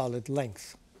to its solid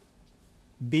length.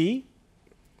 B,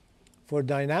 for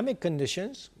dynamic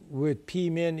conditions with P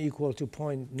min equal to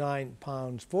 0.9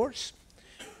 pounds force,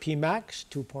 P max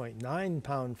 2.9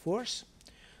 pound force,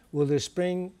 will the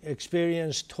spring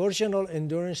experience torsional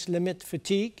endurance limit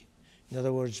fatigue? In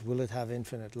other words, will it have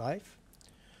infinite life?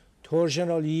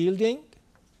 Torsional yielding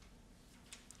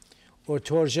or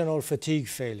torsional fatigue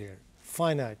failure,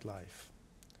 finite life.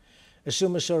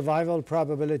 Assume a survival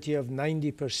probability of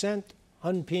 90%,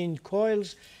 unpeened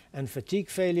coils, and fatigue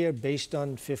failure based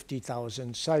on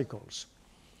 50,000 cycles.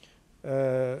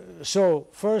 So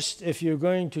first, if you're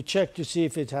going to check to see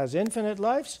if it has infinite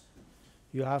lives,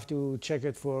 you have to check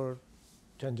it for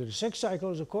 10 to the 6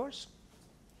 cycles, of course.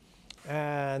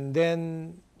 And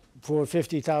then for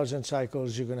 50,000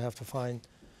 cycles, you're going to have to find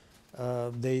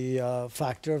the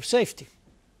factor of safety.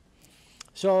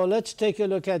 So let's take a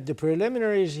look at the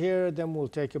preliminaries here, then we'll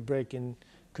take a break and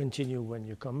continue when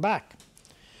you come back.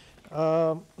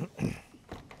 The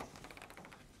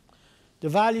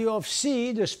value of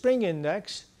C, the spring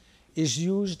index, is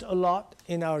used a lot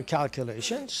in our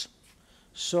calculations.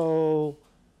 So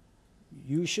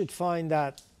you should find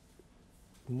that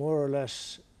more or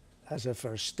less as a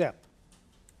first step.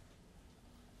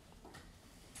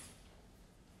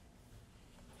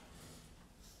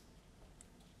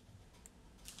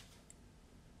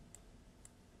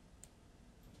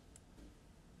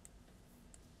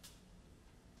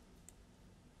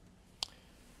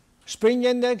 Spring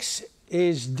index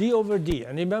is D over D.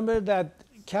 And remember that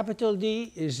capital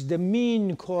D is the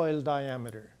mean coil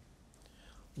diameter.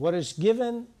 What is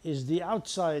given is the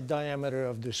outside diameter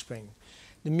of the spring.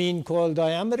 The mean coil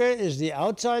diameter is the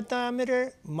outside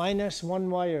diameter minus one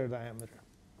wire diameter.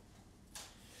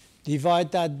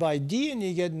 Divide that by D and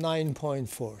you get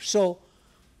 9.4. So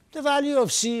the value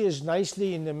of C is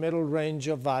nicely in the middle range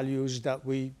of values that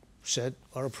we said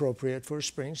are appropriate for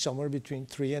spring, somewhere between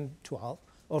 3 and 12.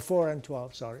 Or 4 and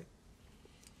 12, sorry.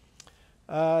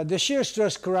 The shear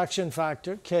stress correction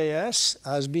factor, Ks,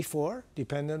 as before,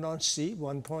 dependent on C,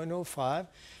 1.05.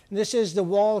 And this is the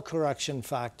wall correction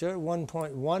factor,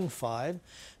 1.15.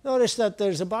 Notice that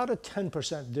there's about a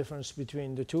 10% difference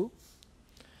between the two.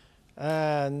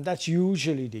 And that's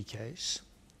usually the case.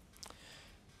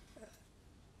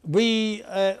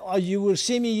 You will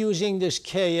see me using this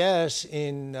Ks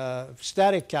in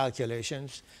static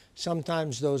calculations.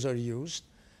 Sometimes those are used.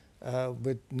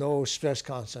 With no stress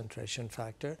concentration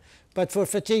factor. But for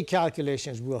fatigue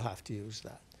calculations, we'll have to use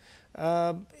that.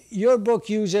 Your book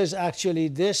uses actually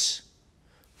this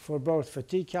for both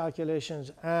fatigue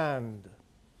calculations and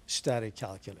static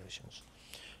calculations.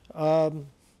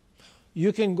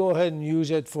 You can go ahead and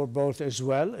use it for both as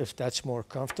well if that's more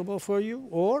comfortable for you.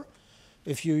 Or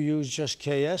if you use just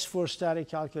Ks for static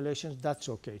calculations, that's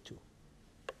okay too.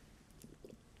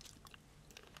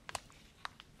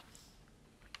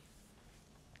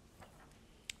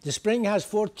 The spring has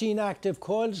 14 active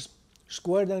coils,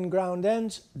 squared and ground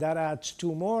ends. That adds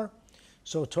 2 more.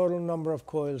 So total number of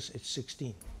coils is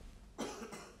 16.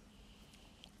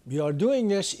 We are doing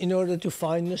this in order to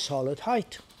find the solid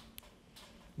height.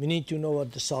 We need to know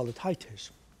what the solid height is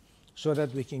so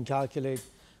that we can calculate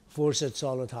force at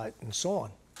solid height and so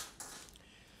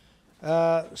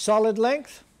on. Solid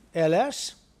length,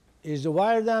 Ls, is the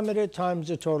wire diameter times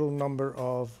the total number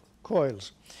of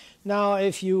coils. Now,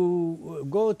 if you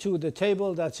go to the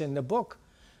table that's in the book,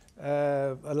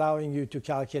 allowing you to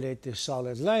calculate the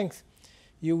solid length,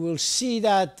 you will see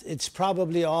that it's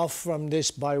probably off from this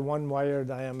by 1 wire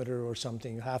diameter or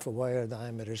something, half a wire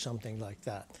diameter, something like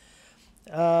that.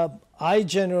 I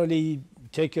generally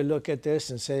take a look at this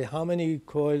and say how many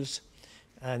coils,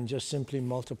 and just simply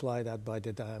multiply that by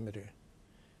the diameter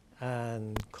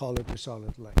and call it the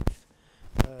solid length.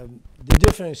 The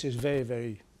difference is very,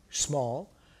 very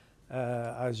small.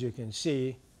 As you can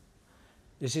see,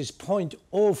 This is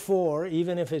 0.04,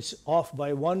 even if it's off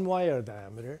by 1 wire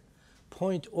diameter,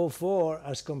 0.04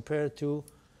 as compared to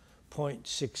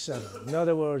 0.67. In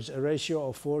other words, a ratio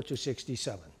of 4 to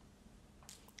 67,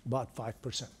 about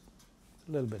 5%, a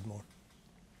little bit more.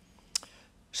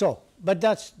 So, but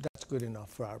that's good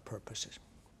enough for our purposes.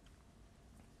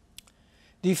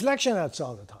 Deflection at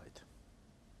solid height.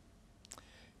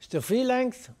 It's the free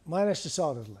length minus the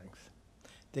solid length.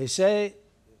 They say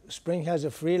spring has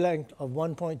a free length of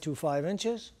 1.25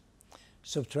 inches.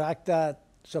 Subtract the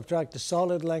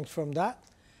solid length from that,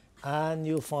 and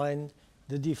you'll find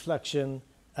the deflection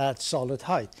at solid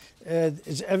height.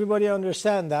 Does everybody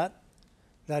understand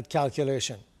that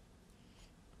calculation?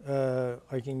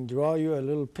 I can draw you a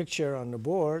little picture on the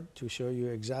board to show you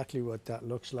exactly what that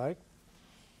looks like.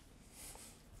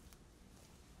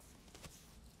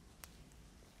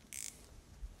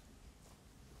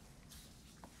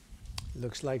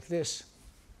 Looks like this.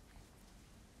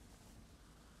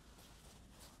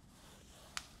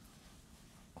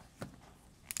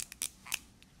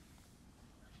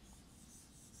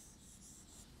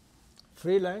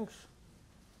 Free length.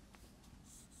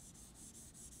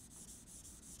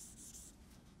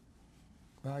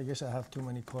 Well, I guess I have too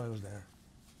many coils there.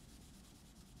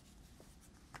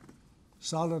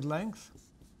 Solid length.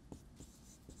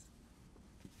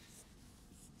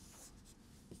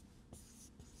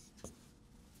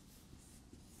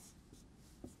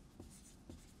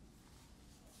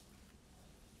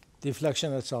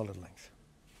 Deflection at solid length.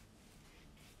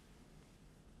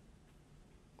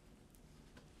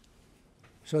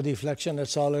 So deflection at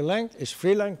solid length is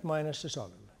free length minus the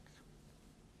solid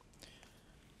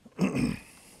length.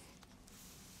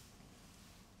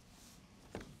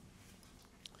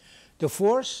 The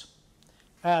force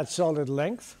at solid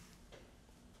length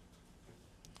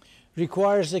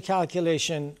requires the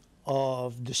calculation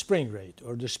of the spring rate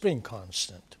or the spring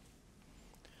constant.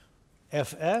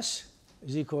 Fs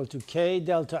is equal to K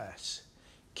delta S.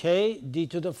 K d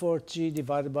to the fourth G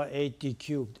divided by 8d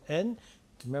cubed N.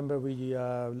 Remember we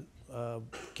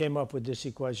came up with this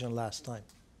equation last time.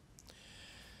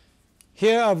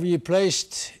 Here I've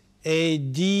replaced a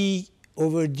d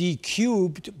over d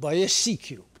cubed by a c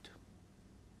cubed.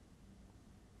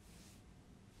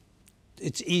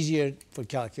 It's easier for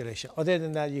calculation. Other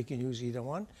than that, you can use either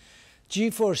one. G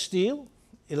for steel,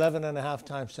 11.5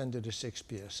 times 10 to the 6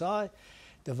 psi.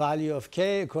 The value of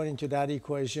K, according to that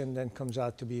equation, then comes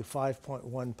out to be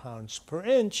 5.1 pounds per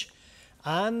inch.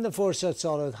 And the force at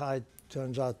solid height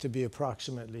turns out to be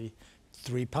approximately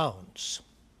 3 pounds.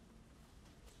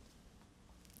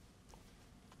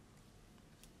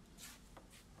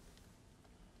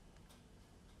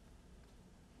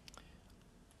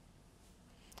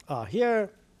 Here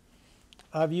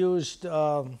I've used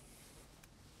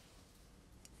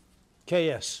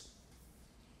KS.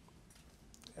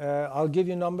 I'll give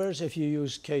you numbers if you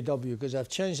use KW, because I've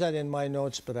changed that in my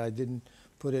notes, but I didn't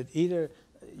put it either.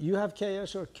 You have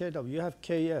KS or KW? You have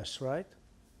KS, right?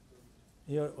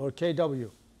 Or KW?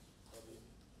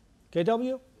 KW?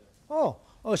 Yeah. Oh,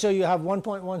 so you have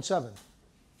 1.17.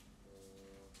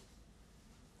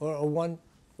 Or 1,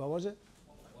 what was it?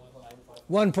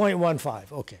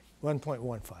 1.15, okay,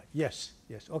 1.15, yes,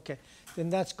 okay, then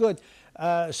that's good.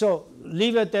 So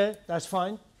leave it there, that's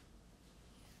fine.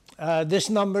 This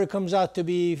number comes out to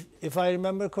be, if I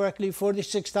remember correctly,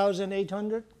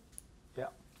 46,800? Yeah.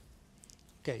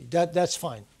 Okay, that's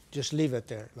fine, just leave it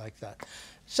there like that.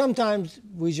 Sometimes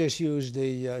we just use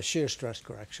the shear stress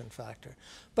correction factor,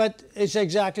 but it's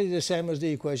exactly the same as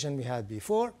the equation we had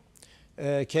before.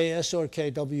 Ks or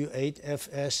Kw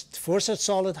 8Fs, force at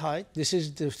solid height. This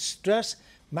is the stress,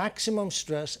 maximum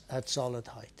stress at solid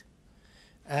height.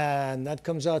 And that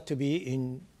comes out to be,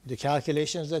 in the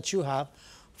calculations that you have,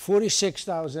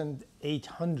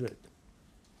 46,800.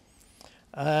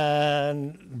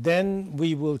 And then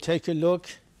we will take a look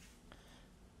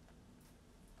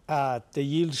at the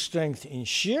yield strength in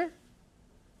shear.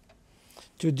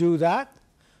 To do that,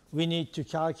 we need to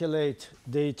calculate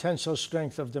the tensile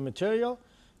strength of the material,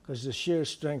 because the shear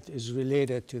strength is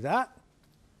related to that.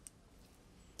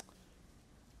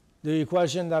 The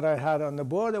equation that I had on the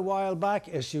board a while back,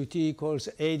 SUT equals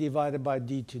A divided by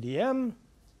D to the M,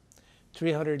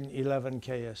 311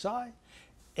 KSI.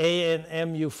 A and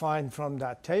M you find from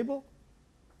that table.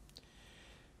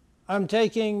 I'm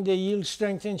taking the yield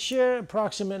strength in shear,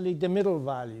 approximately the middle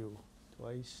value. Do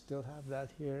I still have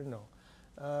that here? No.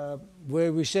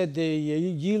 Where we said the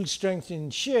yield strength in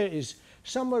shear is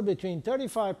somewhere between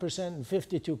 35% and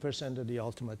 52% of the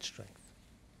ultimate strength.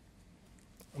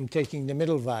 I'm taking the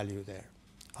middle value there,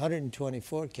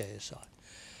 124 KSI.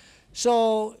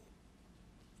 So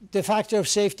the factor of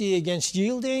safety against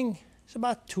yielding is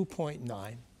about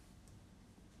 2.9.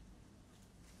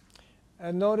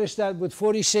 And notice that with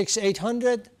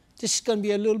 46,800, this is going to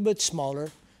be a little bit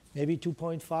smaller, maybe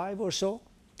 2.5 or so,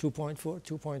 2.4,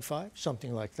 2.5,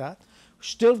 something like that.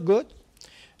 Still good.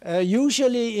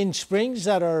 Usually in springs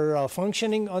that are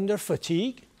functioning under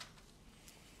fatigue,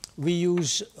 we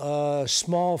use a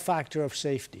small factor of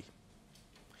safety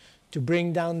to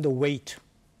bring down the weight,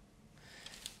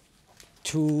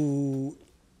 to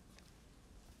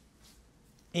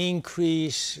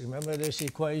increase, remember this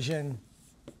equation,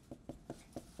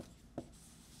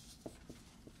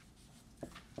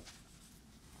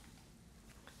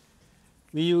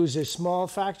 we use a small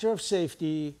factor of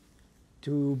safety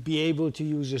to be able to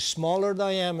use a smaller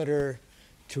diameter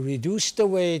to reduce the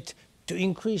weight, to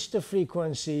increase the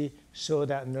frequency so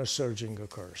that no surging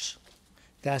occurs.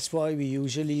 That's why we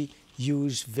usually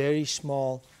use very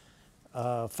small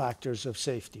factors of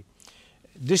safety.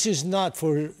 This is not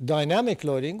for dynamic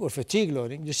loading or fatigue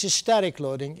loading. This is static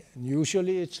loading, and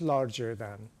usually it's larger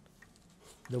than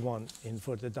the one in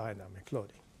for the dynamic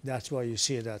loading. That's why you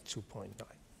see it at 2.9.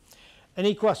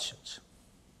 Any questions?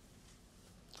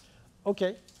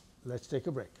 Okay, let's take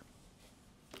a break.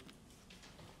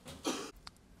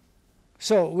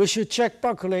 So we should check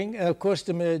buckling. Of course,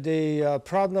 the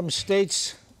problem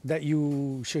states that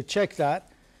you should check that.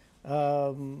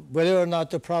 Whether or not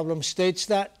the problem states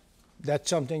that, that's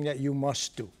something that you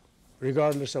must do,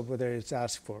 regardless of whether it's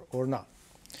asked for or not.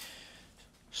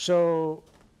 So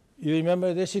you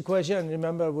remember this equation?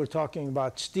 Remember we're talking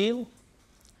about steel.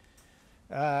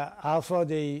 Alpha,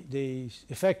 the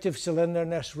effective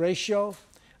cylinderness ratio.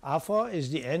 Alpha is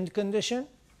the end condition,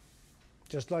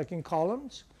 just like in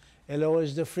columns. LO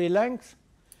is the free length,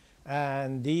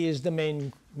 and D is the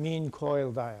mean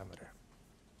coil diameter.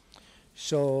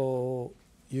 So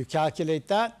you calculate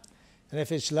that, and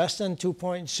if it's less than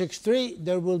 2.63,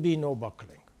 there will be no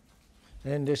buckling.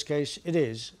 In this case, it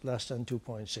is less than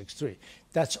 2.63.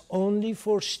 That's only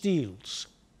for steels.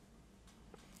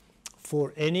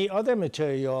 For any other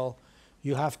material,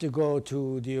 you have to go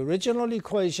to the original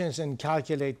equations and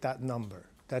calculate that number.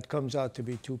 That comes out to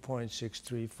be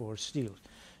 2.63 for steels.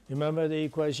 Remember the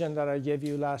equation that I gave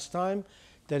you last time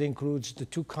that includes the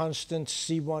two constants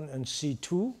C1 and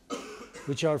C2,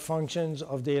 which are functions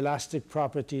of the elastic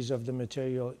properties of the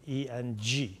material E and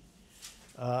G.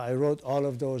 I wrote all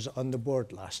of those on the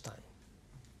board last time.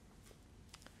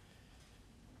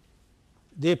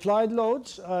 The applied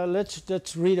loads,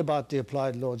 let's read about the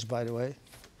applied loads, by the way,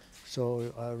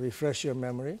 so refresh your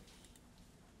memory.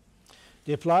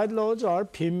 The applied loads are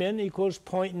Pmin equals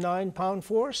 0.9 pound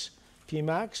force,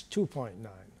 Pmax 2.9.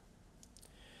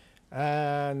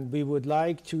 And we would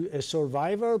like a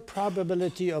survivor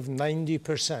probability of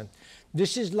 90%.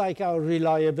 This is like our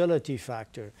reliability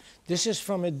factor. This is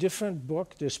from a different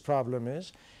book, this problem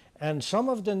is, and some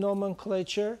of the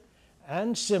nomenclature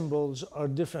and symbols are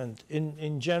different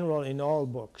in general in all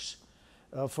books.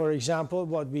 For example,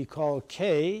 what we call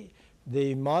K,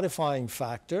 the modifying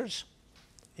factors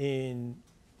in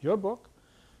your book,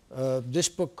 this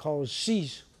book calls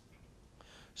C's.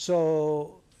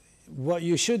 So what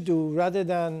you should do, rather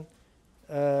than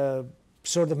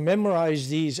sort of memorize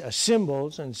these as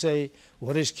symbols and say,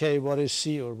 what is K, what is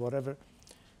C, or whatever,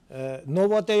 know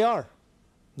what they are,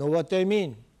 know what they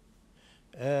mean,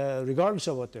 regardless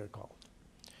of what they're called.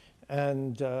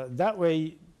 And that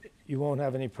way, you won't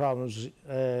have any problems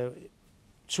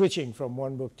switching from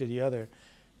one book to the other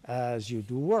as you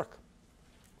do work.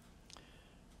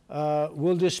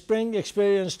 Will the spring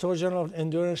experience torsional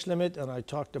endurance limit? And I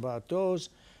talked about those.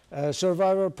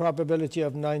 Survivor probability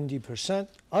of 90%.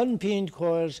 Unpeened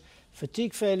coils,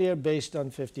 fatigue failure based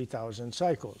on 50,000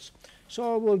 cycles.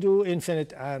 So we'll do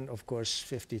infinite and, of course,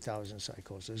 50,000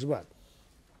 cycles as well.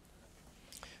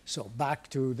 So back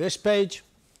to this page.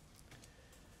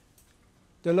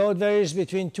 The load varies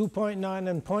between 2.9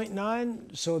 and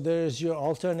 0.9. So there's your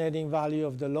alternating value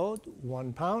of the load,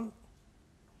 1 pound.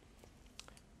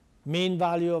 Mean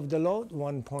value of the load,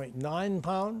 1.9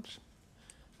 pounds.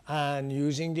 And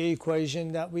using the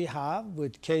equation that we have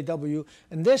with Kw,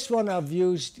 and this one I've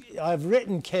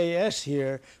written Ks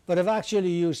here, but I've actually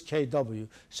used Kw.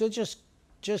 So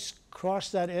just cross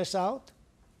that S out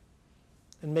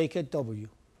and make it W.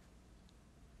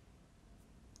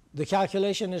 The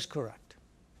calculation is correct.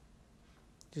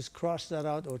 Just cross that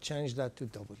out or change that to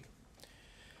W.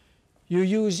 You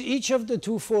use each of the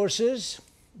two forces,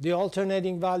 the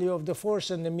alternating value of the force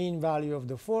and the mean value of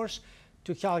the force,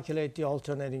 to calculate the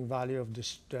alternating value of the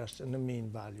stress and the mean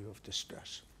value of the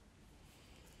stress.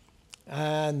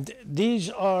 And these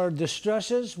are the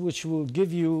stresses which will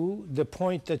give you the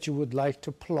point that you would like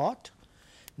to plot.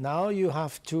 Now you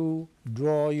have to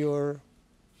draw your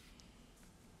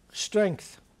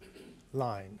strength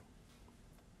line.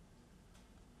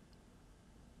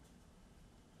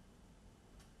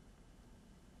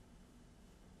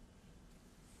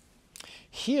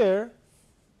 Here,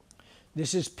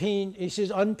 this is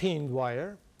unpeened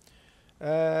wire.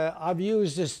 I've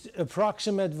used this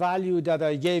approximate value that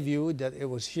I gave you, that it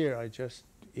was here, I just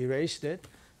erased it.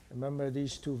 Remember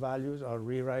these two values, I'll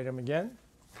rewrite them again.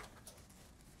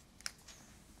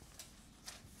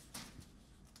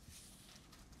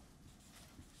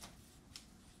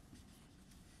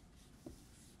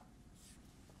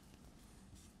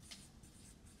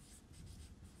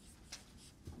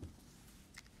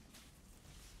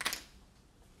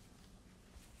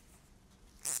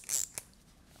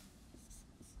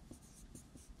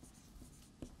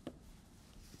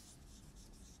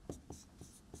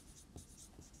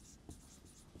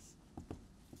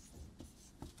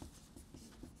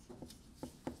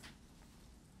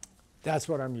 That's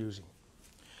what I'm using.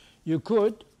 You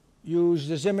could use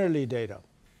the Zimmerli data.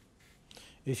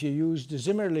 If you use the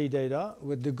Zimmerli data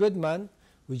with the Goodman,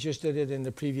 we just did it in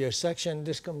the previous section,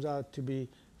 this comes out to be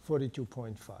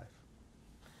 42.5.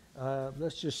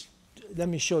 Let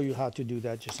me show you how to do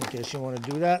that just in case you want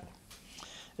to do that.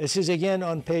 This is again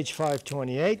on page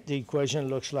 528. The equation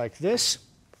looks like this.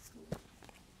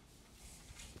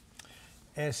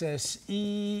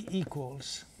 SSE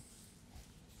equals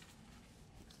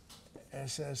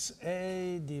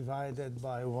SSA divided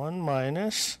by 1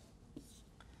 minus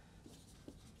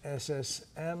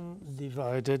SSM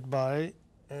divided by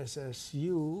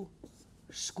SSU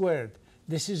squared.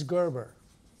 This is Gerber.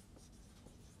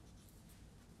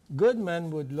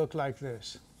 Goodman would look like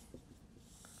this.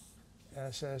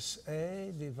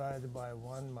 SSA divided by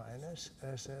 1 minus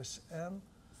SSM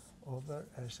over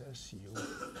SSU.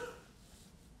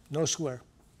 No square.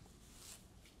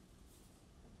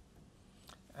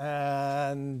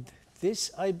 And this,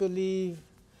 I believe,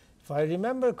 if I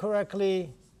remember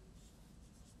correctly,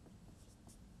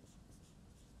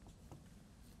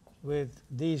 with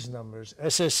these numbers.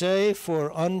 SSA for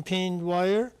unpeened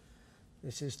wire,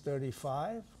 this is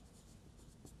 35.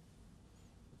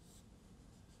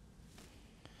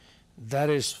 That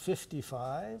is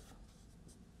 55.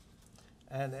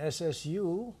 And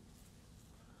SSU,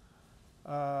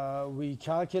 we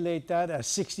calculate that as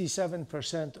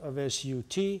 67% of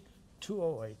SUT,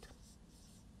 208.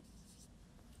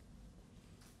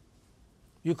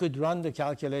 You could run the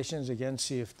calculations again,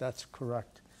 see if that's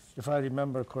correct, if I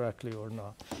remember correctly or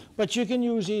not. But you can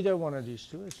use either one of these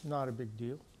two. It's not a big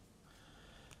deal.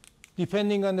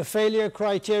 Depending on the failure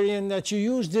criterion that you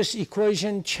use, this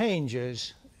equation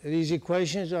changes. These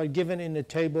equations are given in the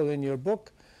table in your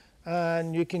book,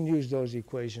 and you can use those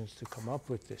equations to come up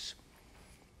with this.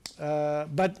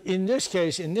 But in this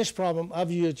case, in this problem, I've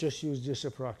just used this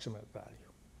approximate value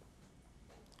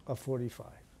of 45.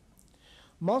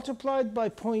 Multiplied by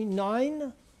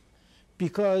 0.9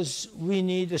 because we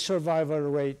need a survival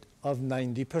rate of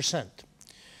 90%.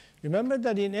 Remember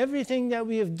that in everything that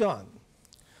we have done,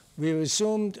 we've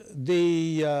assumed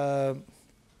the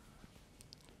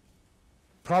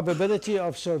probability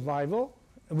of survival,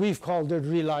 we've called it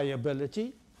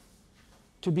reliability,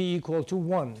 to be equal to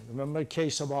 1. Remember K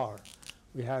sub r.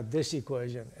 We had this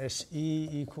equation, SE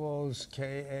equals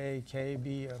KA,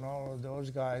 KB, and all of those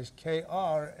guys,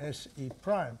 KR, SE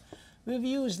prime. We've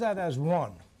used that as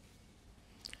 1.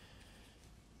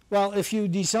 Well, if you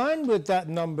design with that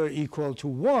number equal to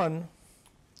 1,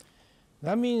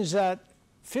 that means that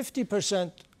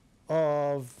 50%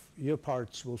 of your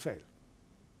parts will fail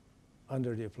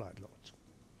under the applied loads.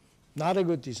 Not a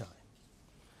good design.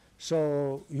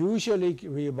 So usually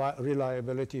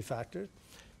reliability factor,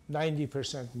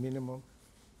 90% minimum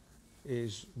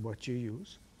is what you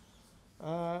use.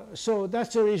 So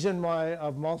that's the reason why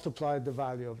I've multiplied the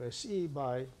value of SE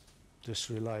by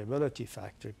this reliability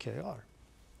factor, KR.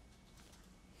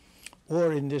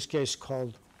 Or in this case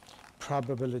called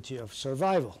probability of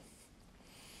survival,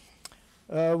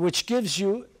 which gives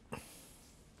you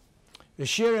a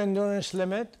shear endurance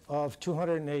limit of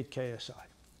 208 KSI.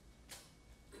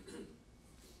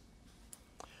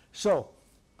 So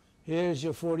here's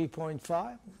your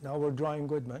 40.5. Now we're drawing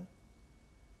Goodman.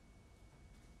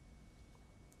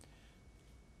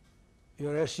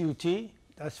 Your SUT,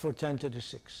 that's for 10 to the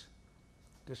 6,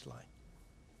 this line.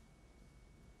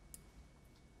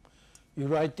 You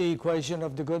write the equation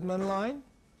of the Goodman line.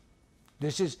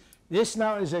 This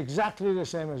now is exactly the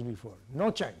same as before.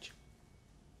 No change.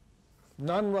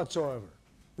 None whatsoever.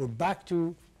 We're back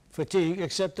to fatigue,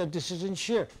 except that this is in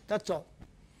shear. That's all.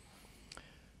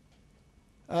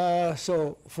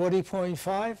 So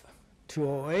 40.5,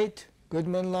 208,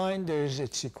 Goodman line, there's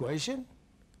its equation.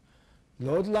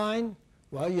 Load line,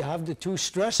 well, you have the two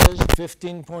stresses.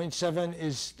 15.7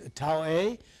 is tau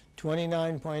A,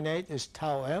 29.8 is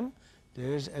tau M.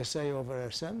 There's SA over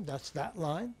SM, that's that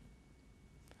line.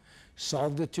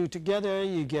 Solve the two together,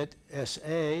 you get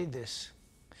SA, this.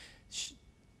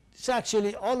 It's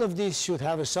actually, all of these should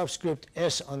have a subscript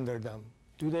S under them.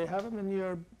 Do they have them in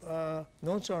your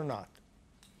notes or not?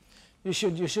 You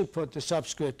should put the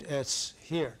subscript S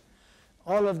here.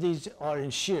 All of these are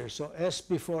in shear, so S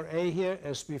before A here,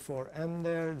 S before M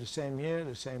there, the same here,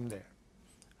 the same there,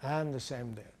 and the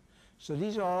same there. So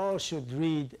these all should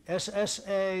read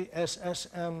SSA,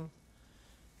 SSM,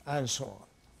 and so on.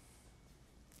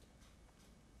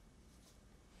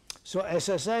 So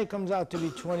SSA comes out to be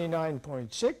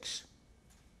 29.6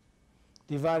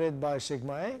 divided by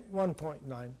sigma A,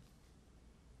 1.9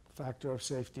 factor of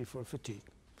safety for fatigue.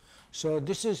 So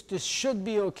this should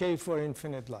be okay for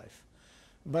infinite life.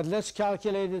 But let's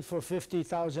calculate it for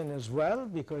 50,000 as well,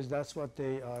 because that's what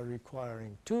they are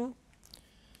requiring too.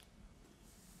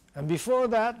 And before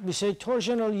that, we say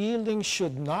torsional yielding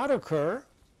should not occur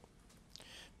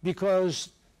because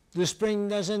the spring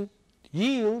doesn't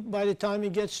yield by the time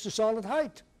it gets to solid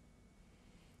height.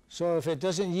 So if it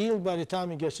doesn't yield by the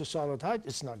time it gets to solid height,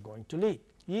 it's not going to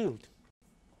yield.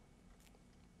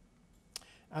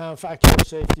 Factor of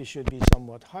safety should be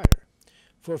somewhat higher.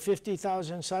 For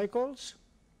 50,000 cycles,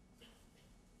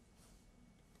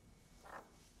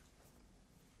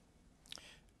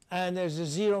 and there's a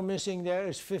zero missing there,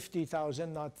 it's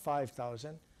 50,000, not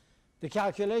 5,000. The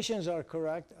calculations are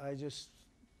correct, I just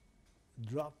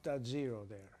dropped that zero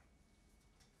there.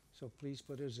 So please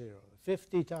put a 0.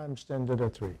 50 times 10 to the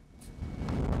 3.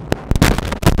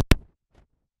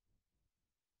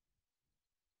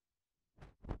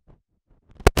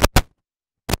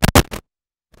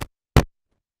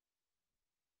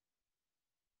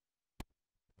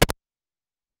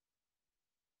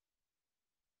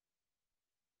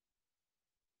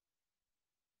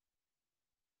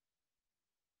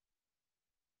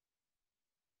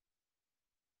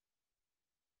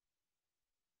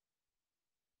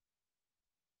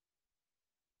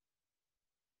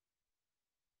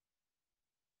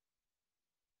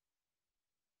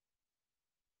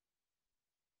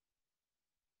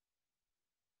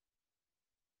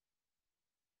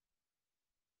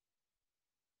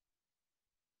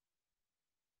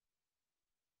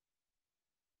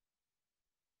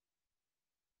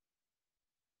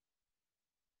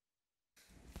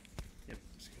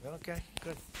 Okay,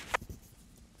 good.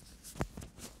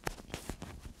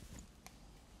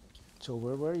 So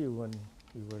where were you when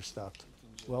we were stopped?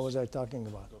 What was I talking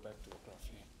about? Go back to the graph,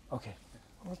 yeah. Okay.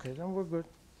 Okay, then we're good.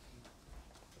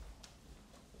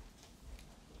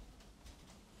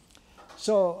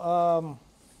 So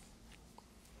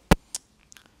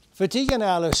fatigue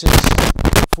analysis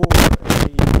for a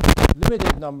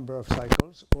limited number of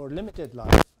cycles or limited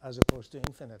life as opposed to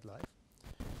infinite life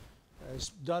is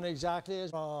done exactly as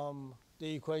from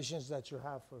the equations that you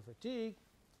have for fatigue,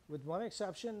 with one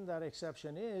exception. That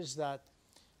exception is that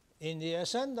in the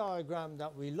SN diagram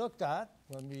that we looked at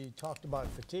when we talked about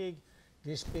fatigue,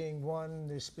 this being 1,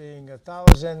 this being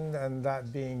 1,000, and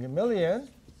that being 1,000,000,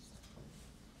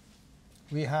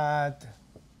 we had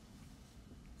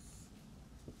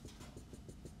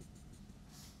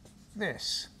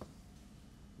this.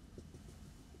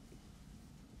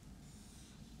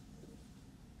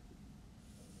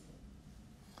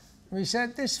 We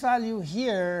said this value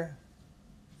here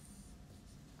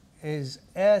is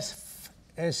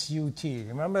SUT.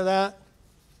 Remember that?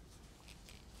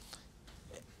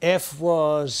 F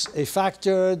was a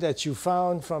factor that you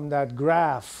found from that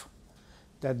graph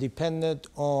that depended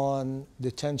on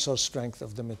the tensile strength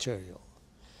of the material,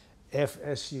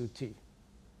 FSUT.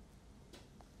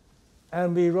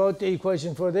 And we wrote the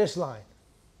equation for this line,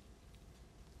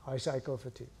 high cycle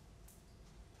fatigue.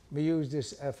 We used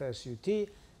this FSUT.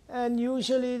 And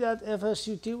usually that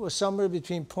FSUT was somewhere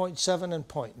between 0.7 and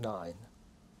 0.9.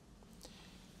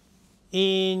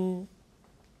 In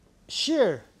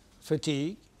shear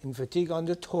fatigue, in fatigue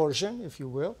under torsion, if you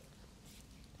will,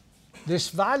 this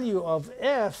value of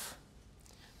F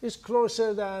is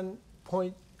closer to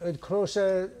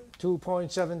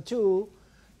 0.72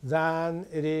 than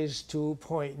it is to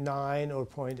 0.9 or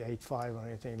 0.85 or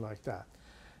anything like that.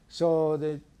 So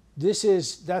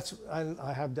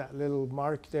I have that little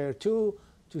mark there too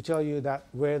to tell you that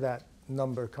where that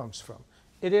number comes from.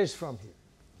 It is from here.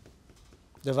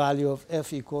 The value of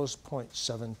F equals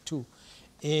 0.72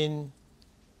 in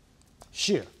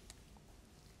shear.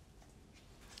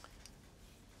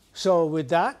 So with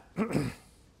that,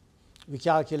 we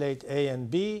calculate A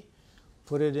and B,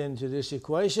 put it into this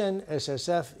equation.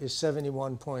 SSF is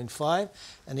 71.5.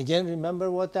 And again,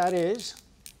 remember what that is.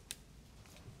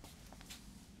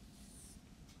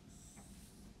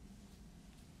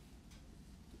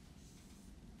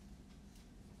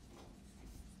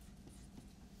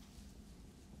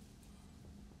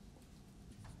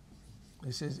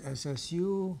 This is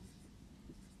SSU,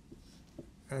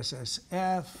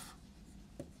 SSF,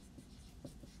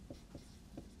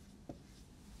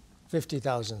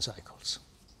 50,000 cycles.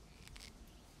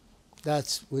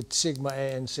 That's with sigma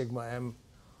A and sigma M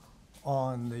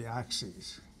on the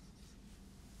axes.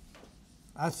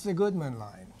 That's the Goodman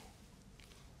line.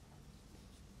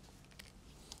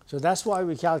 So that's why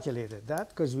we calculated that,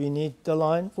 because we need the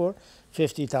line for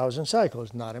 50,000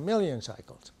 cycles, not 1,000,000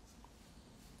 cycles.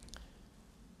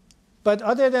 But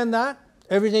other than that,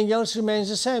 everything else remains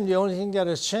the same. The only thing that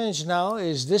has changed now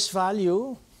is this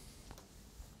value,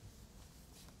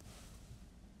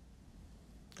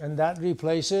 and that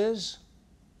replaces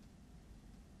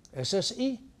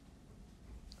SSE.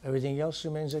 Everything else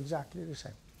remains exactly the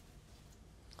same.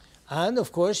 And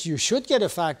of course, you should get a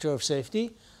factor of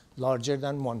safety larger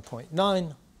than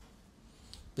 1.9,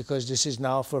 because this is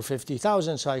now for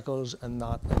 50,000 cycles and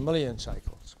not 1,000,000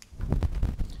 cycles.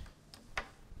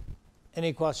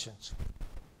 Any questions?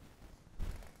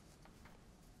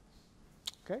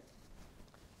 Okay.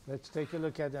 Let's take a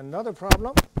look at another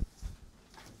problem.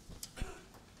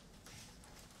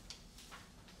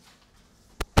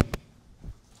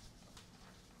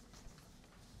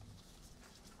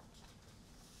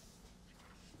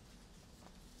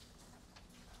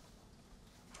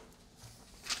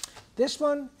 This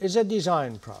one is a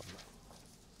design problem.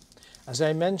 As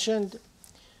I mentioned,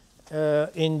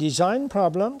 in design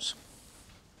problems,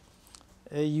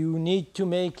 you need to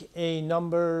make a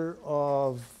number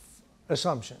of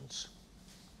assumptions,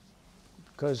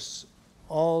 because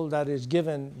all that is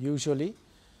given usually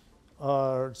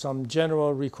are some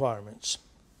general requirements.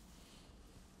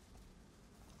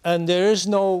 And there is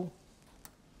no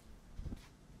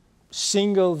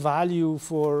single value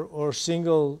for or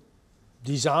single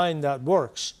design that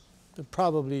works. There are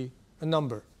probably a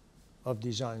number of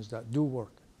designs that do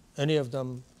work. Any of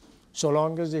them, so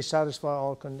long as they satisfy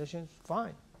all conditions,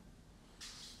 fine.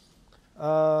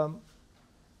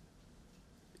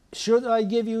 Should I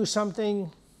give you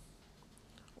something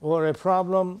or a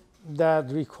problem that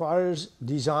requires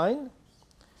design,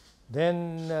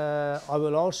 then I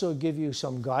will also give you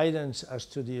some guidance as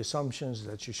to the assumptions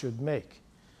that you should make.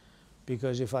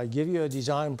 Because if I give you a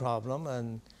design problem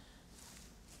and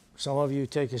some of you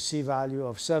take a C value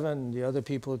of 7, the other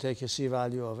people take a C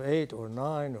value of 8 or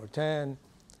 9 or 10,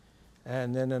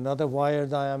 and then another wire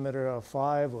diameter of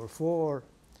 5 or 4,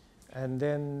 and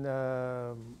then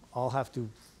I'll have to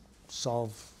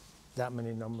solve that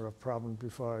many number of problems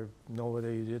before I know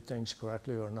whether you did things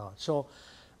correctly or not. So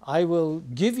I will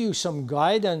give you some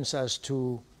guidance as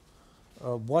to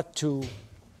what to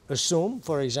assume.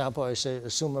 For example, I say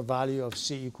assume a value of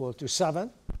C equal to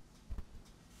 7,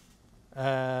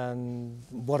 and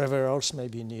whatever else may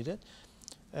be needed.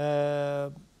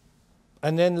 And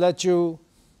then let you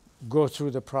go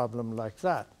through the problem like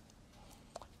that.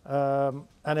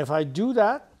 And if I do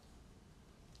that,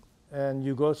 and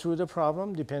you go through the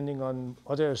problem, depending on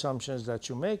other assumptions that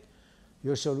you make,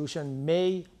 your solution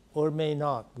may or may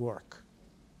not work.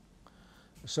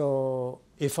 So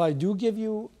if I do give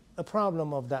you a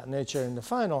problem of that nature in the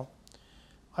final,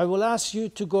 I will ask you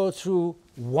to go through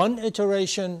one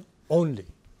iteration only.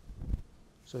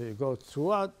 So you go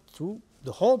through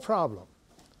the whole problem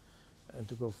and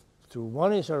to go through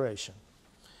one iteration.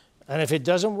 And if it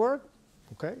doesn't work,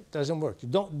 okay, it doesn't work. You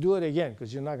don't do it again,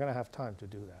 because you're not going to have time to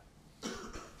do that.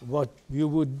 What you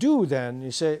would do then,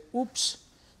 you say, oops,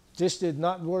 this did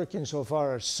not work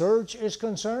insofar as surge is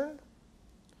concerned.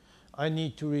 I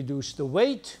need to reduce the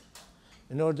weight.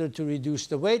 In order to reduce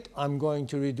the weight, I'm going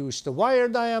to reduce the wire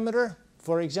diameter,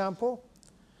 for example.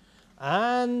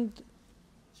 And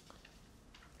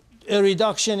a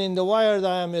reduction in the wire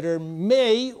diameter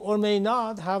may or may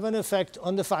not have an effect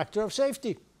on the factor of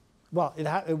safety. Well,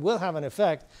 it will have an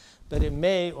effect, but it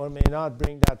may or may not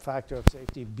bring that factor of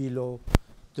safety below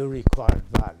the required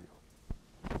value.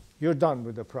 You're done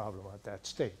with the problem at that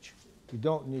stage. You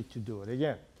don't need to do it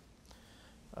again.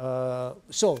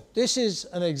 So this is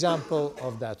an example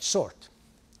of that sort.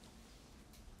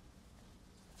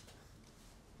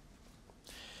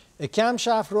 A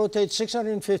camshaft rotates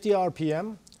 650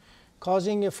 RPM,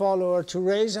 causing a follower to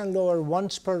raise and lower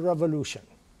once per revolution.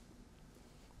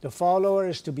 The follower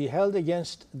is to be held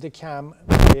against the cam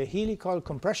by a helical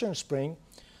compression spring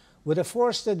with a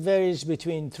force that varies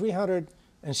between 300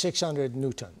 and 600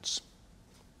 newtons,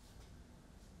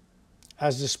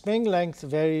 as the spring length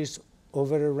varies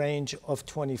over a range of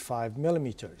 25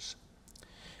 millimeters.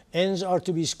 Ends are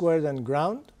to be squared and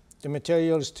ground. The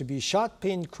materials to be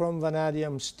shot-peened chrome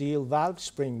vanadium steel valve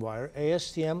spring wire,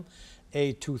 ASTM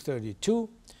A232,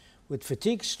 with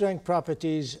fatigue strength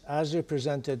properties as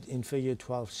represented in Figure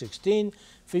 1216.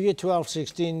 Figure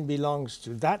 1216 belongs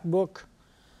to that book,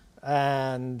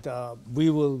 and we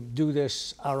will do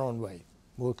this our own way.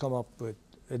 We'll come up with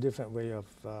a different way of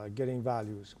getting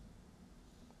values.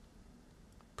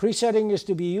 Presetting is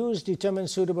to be used. Determine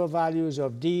suitable values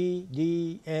of D,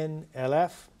 D, N,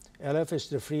 LF. LF is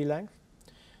the free length.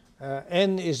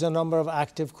 N is the number of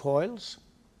active coils.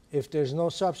 If there's no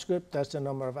subscript, that's the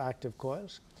number of active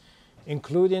coils.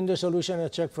 Include in the solution a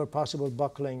check for possible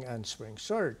buckling and spring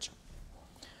surge.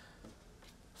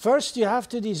 First, you have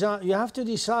to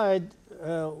decide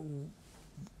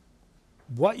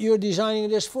what you're designing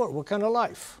this for. What kind of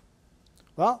life?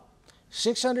 Well,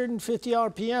 650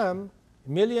 RPM,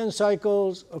 million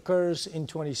cycles occurs in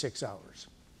 26 hours.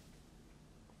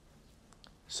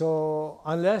 So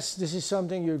unless this is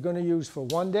something you're going to use for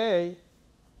one day,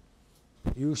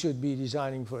 you should be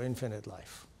designing for infinite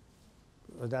life.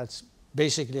 That's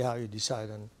basically how you decide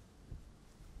on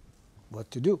what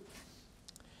to do.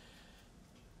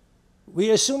 We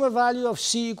assume a value of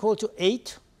C equal to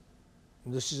 8.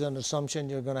 This is an assumption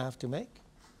you're going to have to make.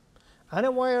 And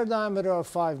a wire diameter of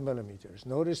 5 millimeters.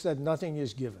 Notice that nothing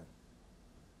is given.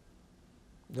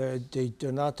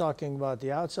 They're not talking about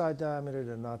the outside diameter,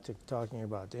 they're not talking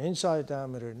about the inside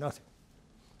diameter, nothing.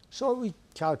 So we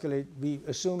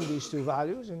assume these two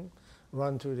values and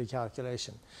run through the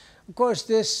calculation. Of course,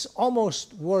 this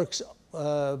almost works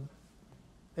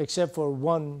except for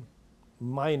one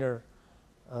minor,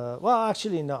 well,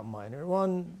 actually not minor,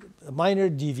 one minor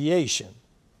deviation,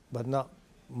 but not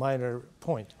minor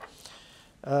point.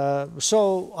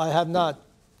 So I have not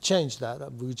changed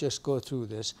that. We just go through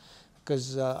this,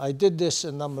 because I did this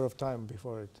a number of times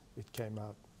before it came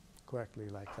out correctly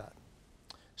like that.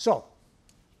 So,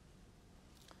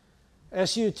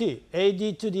 SUT,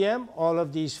 AD to the M, all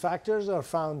of these factors are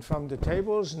found from the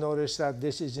tables. Notice that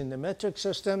this is in the metric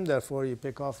system, therefore you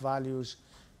pick off values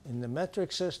in the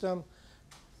metric system.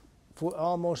 For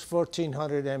almost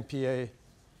 1400 MPa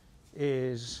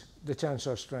is the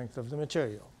tensile strength of the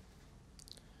material.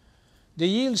 The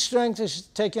yield strength is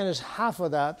taken as half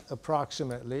of that,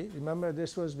 approximately. Remember,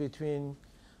 this was between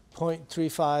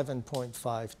 0.35 and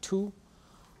 0.52.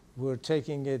 We're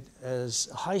taking it as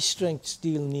high-strength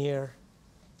steel near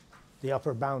the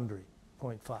upper boundary,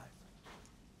 0.5.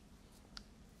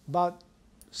 About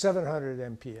 700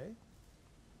 MPa.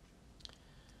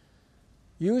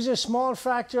 Use a small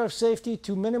factor of safety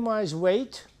to minimize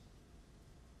weight,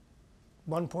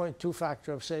 1.2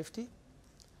 factor of safety.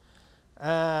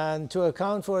 And to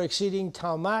account for exceeding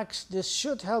tau max, this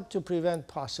should help to prevent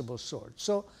possible surge.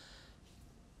 So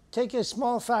take a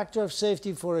small factor of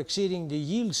safety for exceeding the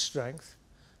yield strength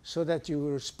so that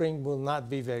your spring will not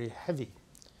be very heavy.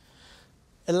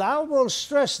 Allowable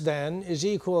stress then is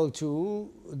equal to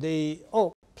the,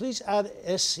 oh, please add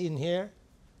S in here.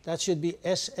 That should be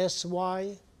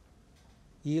SSY,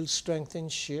 yield strength in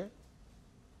shear,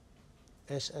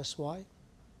 SSY.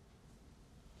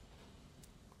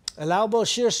 Allowable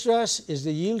shear stress is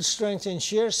the yield strength in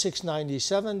shear,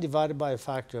 697, divided by a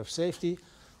factor of safety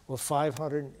of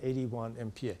 581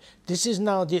 MPa. This is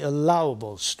now the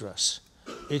allowable stress.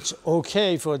 It's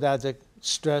okay for that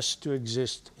stress to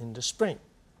exist in the spring.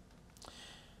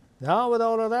 Now with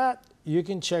all of that, you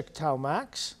can check tau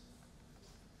max.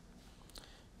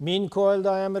 Mean coil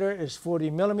diameter is 40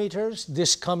 millimeters.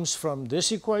 This comes from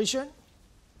this equation.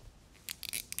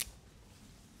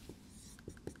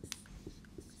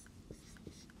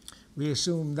 We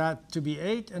assume that to be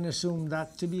 8 and assume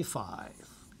that to be 5.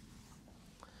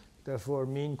 Therefore,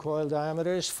 mean coil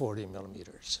diameter is 40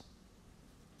 millimeters.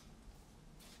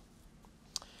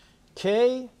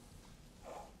 K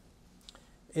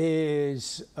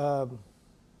is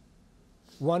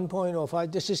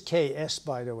 1.05. This is Ks,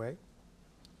 by the way.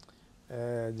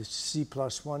 This is C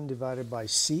plus 1 divided by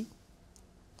C.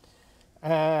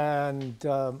 And,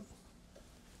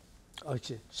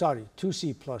 okay, sorry,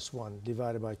 2C plus 1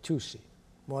 divided by 2C,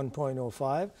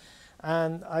 1.05.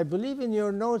 And I believe in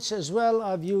your notes as well,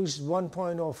 I've used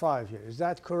 1.05 here. Is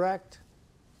that correct?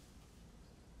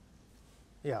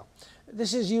 Yeah.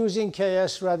 This is using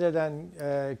Ks rather than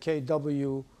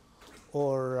Kw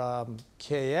or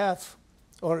Kf,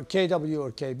 or Kw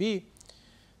or Kb.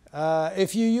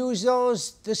 If you use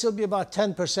those, this will be about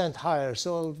 10% higher,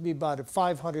 so it'll be about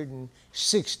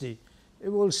 560 it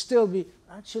will still be,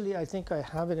 actually I think I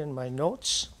have it in my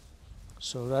notes.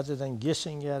 So rather than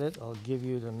guessing at it, I'll give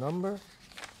you the number.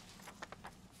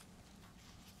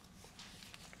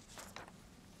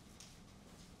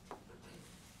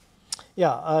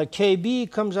 Yeah,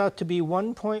 KB comes out to be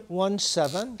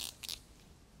 1.17.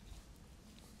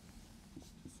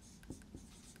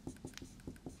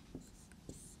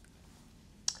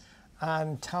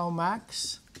 And tau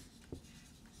max,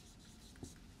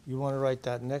 you want to write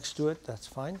that next to it, that's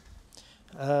fine.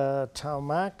 Tau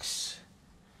max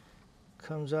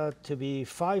comes out to be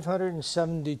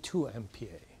 572 MPa.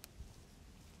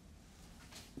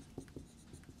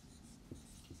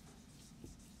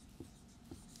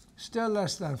 Still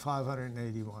less than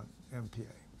 581 MPa.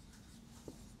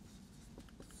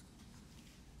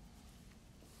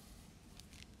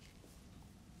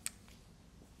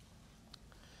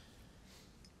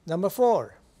 Number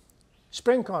 4,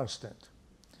 spring constant.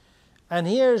 And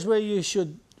here's where you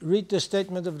should read the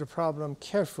statement of the problem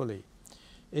carefully.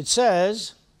 It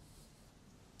says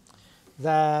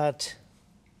that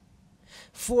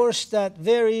force that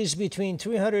varies between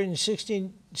 300 and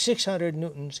 600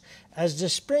 newtons as the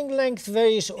spring length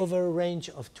varies over a range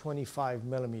of 25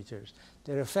 millimeters.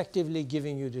 They're effectively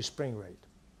giving you the spring rate.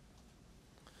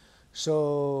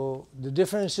 So the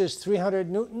difference is 300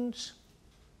 newtons.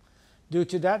 Due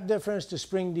to that difference, the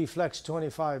spring deflects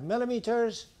 25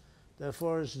 millimeters. The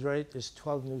force rate is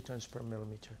 12 newtons per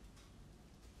millimeter.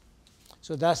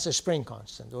 So that's the spring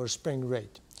constant, or spring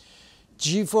rate.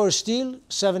 G for steel,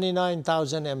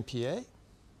 79,000 MPa.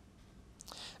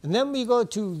 And then we go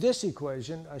to this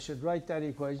equation. I should write that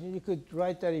equation. You could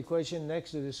write that equation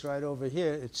next to this right over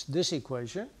here. It's this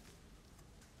equation.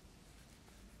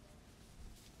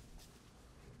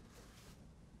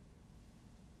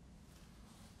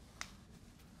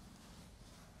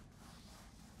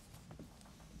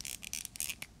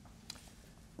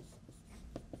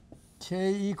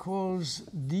 K equals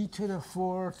d to the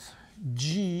 4th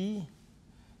G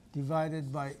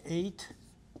divided by 8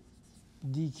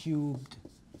 d cubed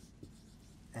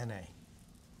Na.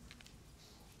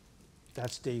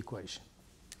 That's the equation.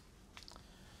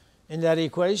 In that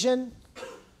equation,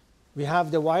 we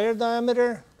have the wire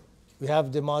diameter, we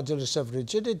have the modulus of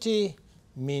rigidity,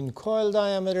 mean coil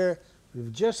diameter.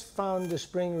 We've just found the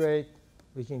spring rate.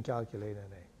 We can calculate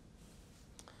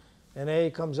Na. Na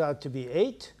comes out to be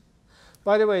 8.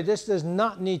 By the way, this does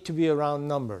not need to be a round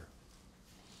number.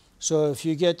 So if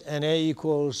you get Na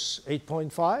equals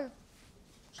 8.5,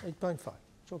 it's 8.5.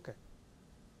 It's okay.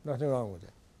 Nothing wrong with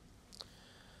it.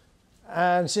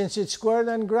 And since it's square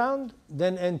and ground,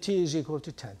 then Nt is equal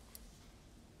to 10.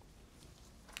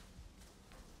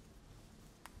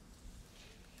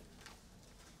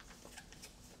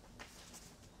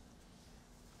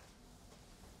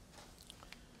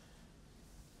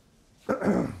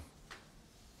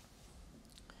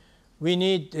 We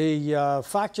need the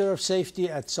factor of safety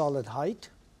at solid height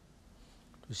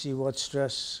to see what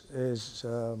stress is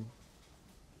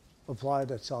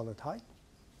applied at solid height.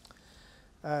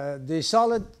 The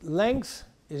solid length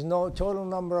is no total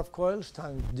number of coils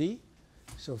times d,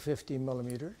 so 50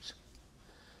 millimeters.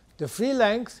 The free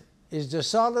length is the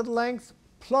solid length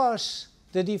plus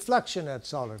the deflection at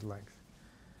solid length.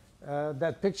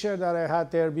 That picture that I had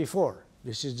there before,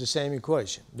 this is the same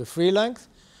equation. The free length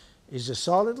is the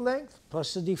solid length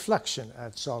plus the deflection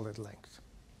at solid length.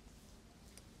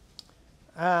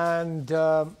 And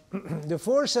the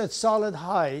force at solid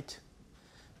height,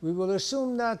 we will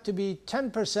assume that to be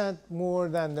 10% more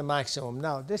than the maximum.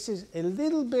 Now, this is a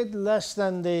little bit less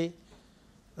than the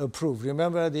approved.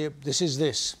 Remember, this is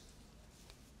this.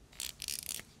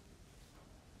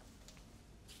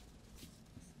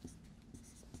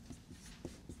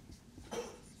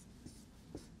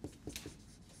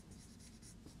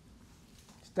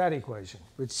 That equation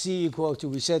with C equal to,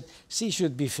 we said C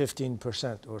should be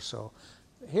 15% or so.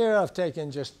 Here I've taken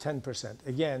just 10%,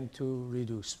 again, to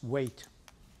reduce weight.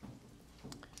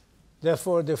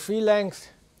 Therefore, the free length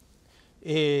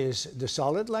is the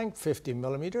solid length, 50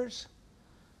 millimeters,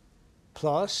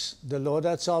 plus the load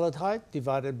at solid height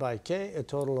divided by K, a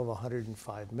total of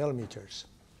 105 millimeters.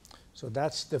 So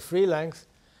that's the free length,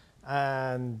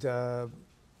 and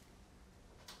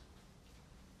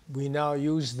we now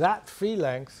use that free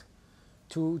length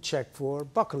to check for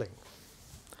buckling.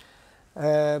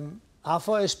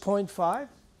 Alpha is 0.5.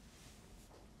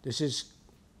 This is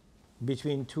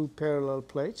between two parallel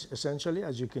plates, essentially,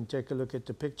 as you can take a look at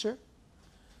the picture.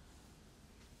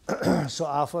 So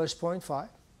alpha is 0.5.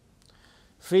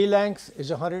 Free length is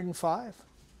 105.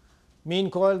 Mean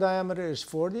coil diameter is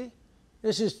 40.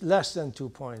 This is less than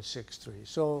 2.63.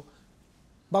 So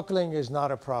buckling is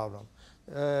not a problem.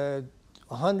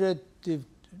 100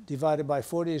 divided by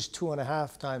 40 is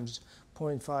 2.5 times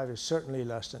 0.5 is certainly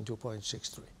less than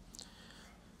 2.63.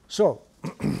 So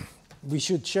we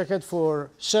should check it for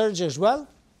surge as well.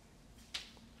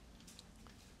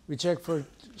 We check for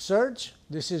surge.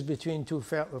 This is between two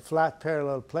flat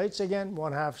parallel plates again,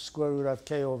 1/2 square root of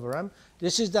k over m.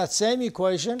 This is that same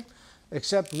equation,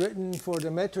 except written for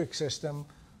the metric system.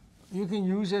 You can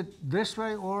use it this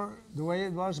way or the way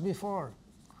it was before.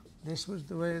 This was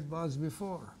the way it was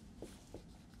before.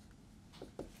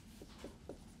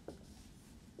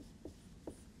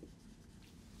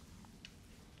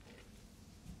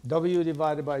 W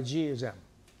divided by G is m.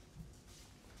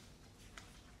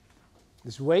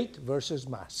 It's weight versus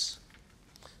mass.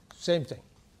 Same thing.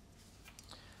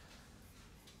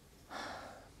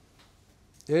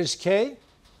 There's K.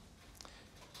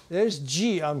 There's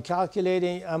G. I'm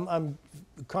calculating, I'm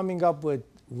coming up with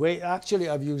weight. Actually,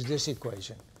 I've used this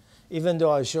equation. Even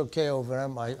though I show K over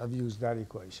M, I've used that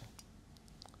equation.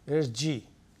 There's G.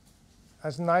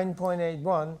 That's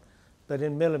 9.81, but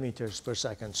in millimeters per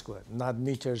second squared, not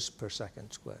meters per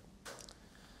second squared.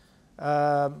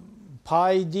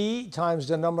 Pi d times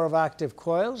the number of active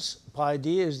coils. Pi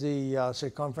d is the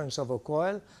circumference of a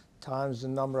coil times the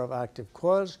number of active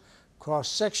coils.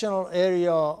 Cross-sectional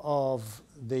area of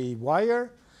the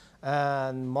wire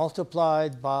and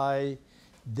multiplied by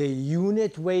the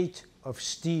unit weight of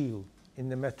steel in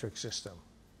the metric system.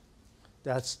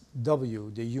 That's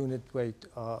W, the unit weight.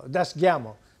 That's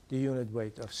gamma, the unit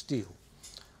weight of steel.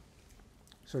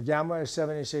 So gamma is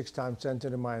 76 times 10 to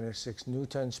the minus 6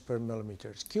 newtons per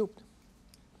millimeters cubed.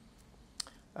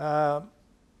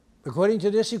 According to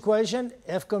this equation,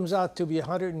 F comes out to be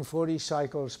 140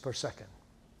 cycles per second.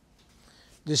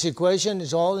 This equation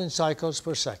is all in cycles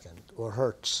per second, or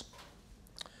hertz.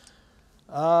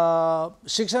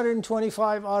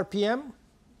 625 RPM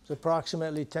is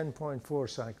approximately 10.4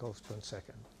 cycles per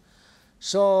second.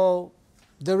 So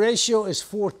the ratio is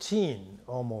 14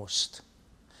 almost.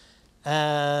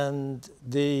 And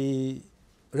the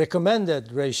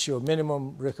recommended ratio,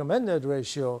 minimum recommended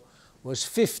ratio, was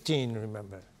 15,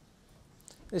 remember.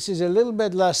 This is a little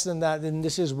bit less than that, and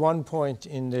this is one point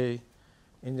in the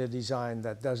design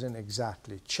that doesn't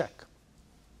exactly check.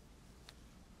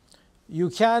 You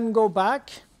can go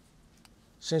back,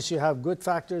 since you have good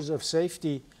factors of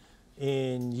safety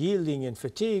in yielding and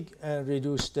fatigue, and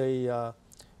reduce the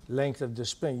length of the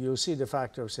spring. You'll see the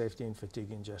factor of safety in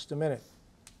fatigue in just a minute.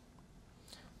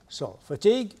 So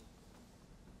fatigue,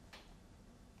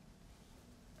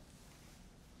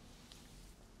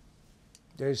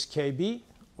 there's KB,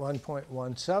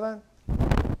 1.17.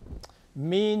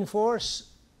 Mean force,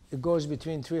 it goes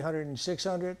between 300 and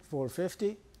 600,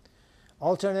 450.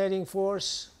 Alternating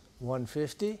force,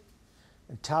 150.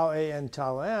 And tau A and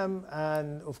tau M,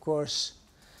 and of course,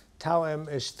 tau M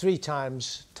is 3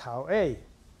 times tau A.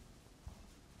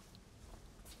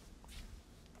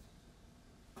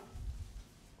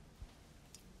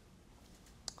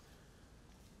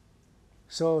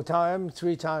 So tau M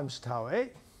 3 times tau A.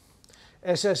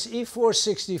 SSE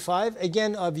 465,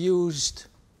 again I've used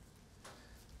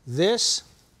this.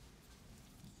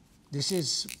 This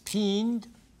is peened.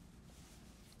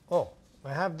 Oh,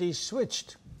 I have these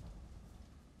switched.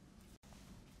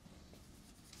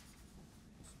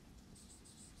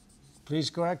 Please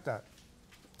correct that.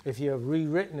 If you have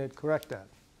rewritten it, correct that.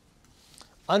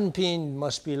 Unpeened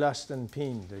must be less than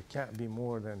peened. It can't be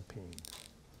more than peened.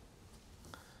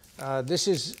 This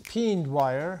is peened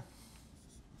wire,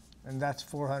 and that's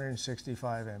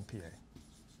 465 MPa.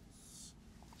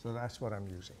 So that's what I'm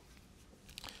using.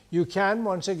 You can,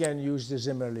 once again, use the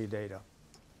Zimmerli data.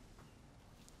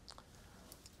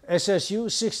 SSU,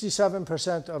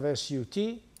 67% of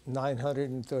SUT,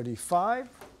 935.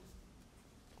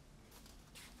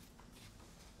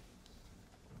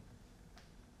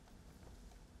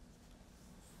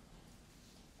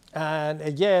 And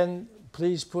again,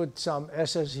 please put some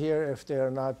S's here if they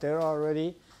are not there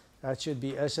already. That should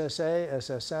be SSA,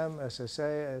 SSM,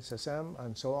 SSA, SSM,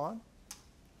 and so on.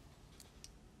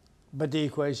 But the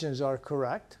equations are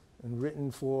correct and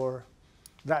written for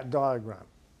that diagram.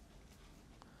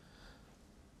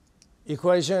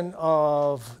 Equation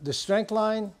of the strength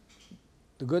line,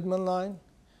 the Goodman line.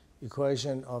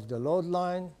 Equation of the load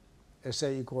line, SA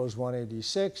equals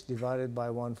 186 divided by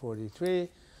 143,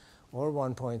 or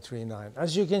 1.39.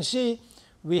 As you can see,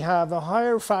 we have a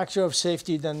higher factor of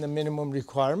safety than the minimum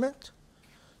requirement.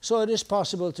 So it is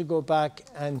possible to go back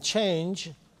and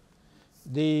change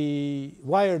the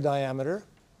wire diameter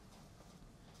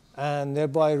and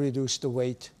thereby reduce the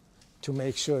weight to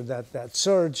make sure that that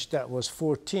surge that was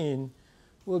 14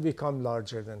 will become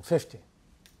larger than 15.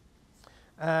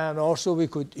 And also we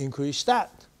could increase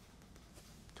that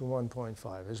to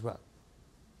 1.5 as well.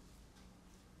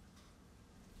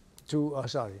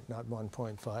 Sorry, not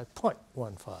 1.5,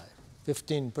 0.15,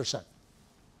 15%.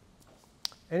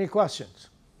 Any questions?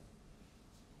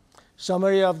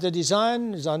 Summary of the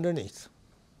design is underneath.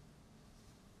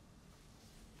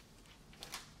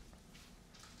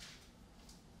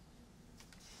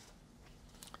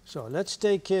 So let's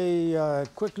take a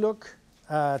quick look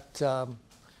at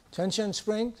tension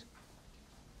springs.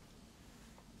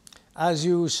 As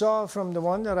you saw from the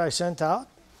one that I sent out,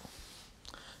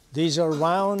 these are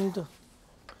wound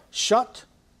shut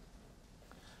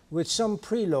with some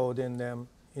preload in them.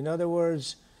 In other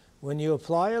words, when you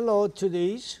apply a load to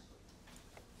these,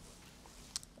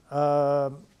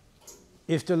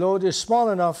 if the load is small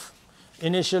enough,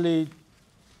 initially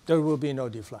there will be no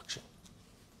deflection.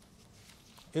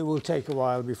 It will take a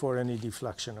while before any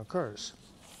deflection occurs.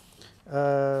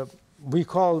 We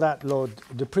call that load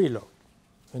the preload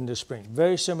in the spring,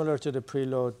 very similar to the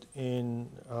preload in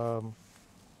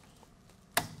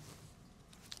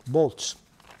bolts.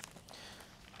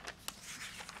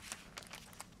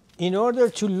 In order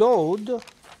to load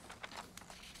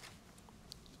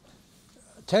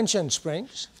tension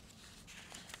springs,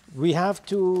 we have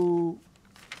to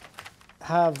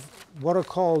have what are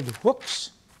called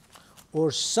hooks,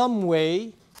 or some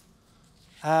way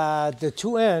at the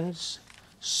two ends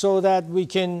so that we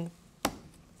can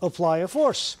apply a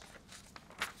force,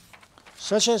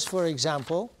 such as, for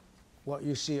example, what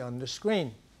you see on the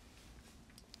screen.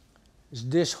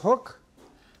 This hook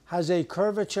has a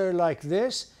curvature like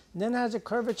this, and then has a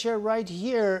curvature right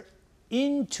here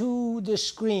into the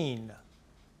screen.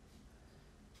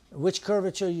 Which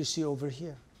curvature you see over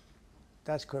here?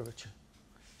 That's curvature.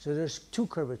 So there's two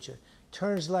curvature.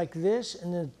 Turns like this,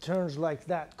 and then turns like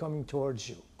that coming towards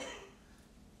you.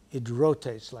 It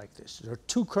rotates like this. There are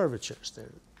two curvatures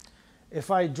there.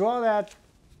 If I draw that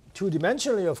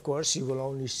two-dimensionally, of course, you will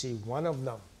only see one of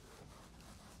them.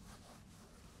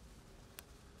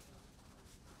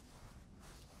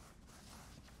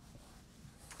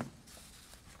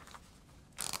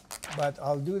 But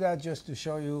I'll do that just to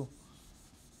show you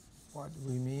what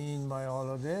we mean by all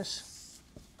of this.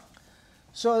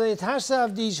 So it has to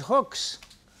have these hooks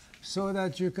so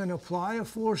that you can apply a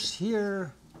force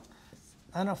here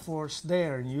and a force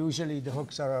there. And usually the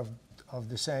hooks are of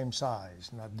the same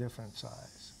size, not different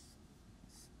size.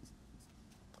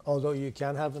 Although you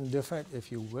can have them different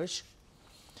if you wish.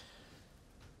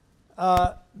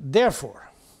 Therefore,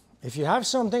 if you have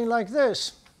something like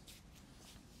this,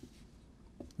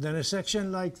 then a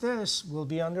section like this will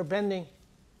be under bending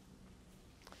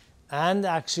and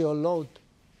axial load.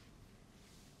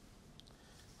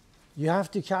 You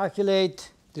have to calculate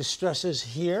the stresses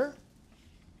here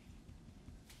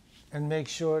and make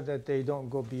sure that they don't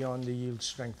go beyond the yield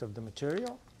strength of the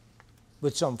material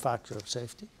with some factor of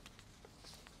safety.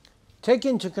 Take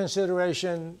into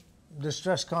consideration the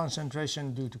stress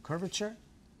concentration due to curvature.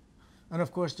 And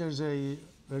of course, there's a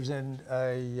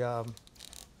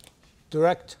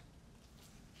direct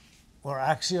or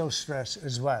axial stress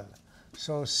as well.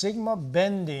 So sigma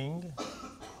bending,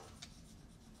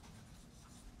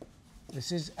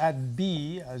 this is at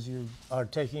B, as you are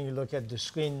taking a look at the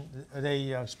screen,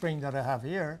 the spring that I have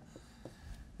here,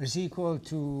 is equal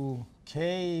to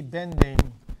K bending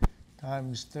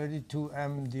times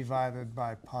 32m divided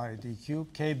by pi d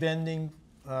cubed. K bending,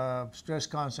 stress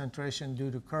concentration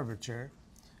due to curvature,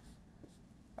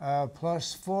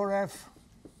 plus 4f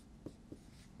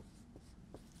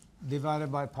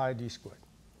divided by pi d squared.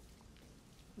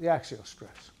 The axial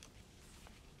stress.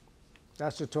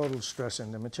 That's the total stress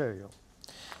in the material.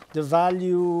 The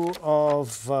value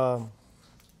of,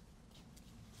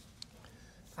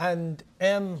 and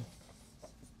M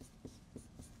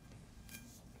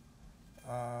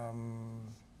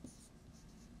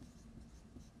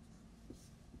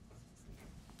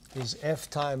is F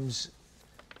times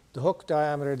the hook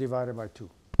diameter divided by 2.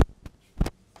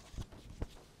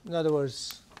 In other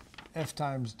words, F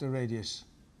times the radius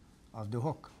of the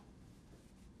hook,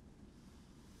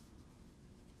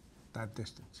 that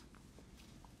distance.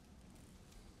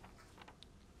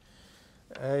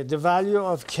 The value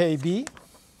of KB,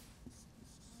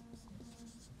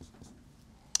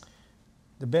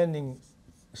 the bending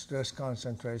stress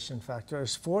concentration factor,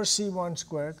 is 4C1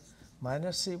 squared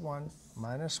minus C1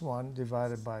 minus 1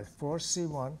 divided by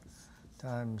 4C1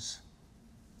 times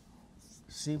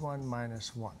C1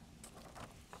 minus 1,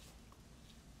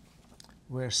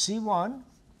 where C1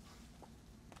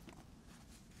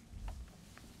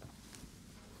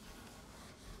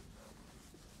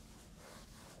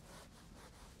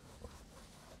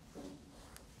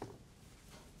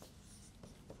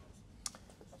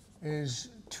 is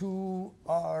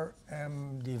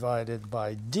 2Rm divided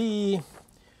by D,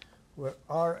 where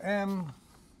Rm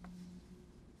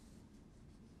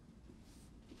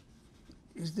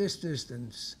is this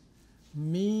distance,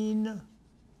 mean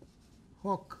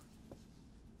hook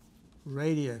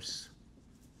radius.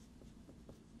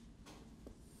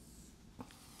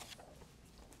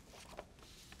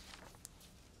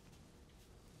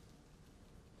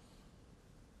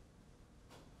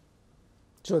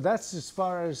 So that's as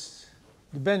far as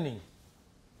the bending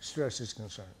stress is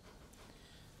concerned.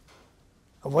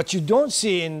 What you don't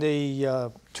see in the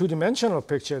two-dimensional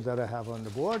picture that I have on the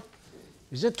board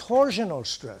is a torsional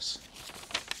stress.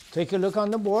 Take a look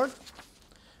on the board.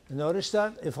 Notice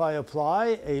that if I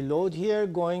apply a load here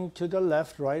going to the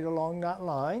left right along that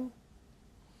line,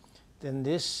 then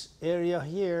this area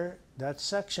here, that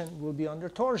section, will be under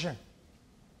torsion.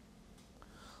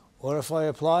 Or if I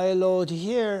apply a load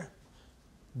here,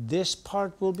 this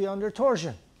part will be under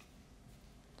torsion.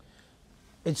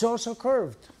 It's also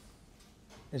curved.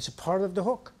 It's a part of the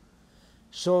hook.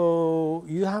 So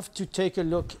you have to take a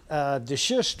look at the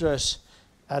shear stress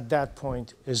at that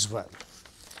point as well.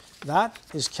 That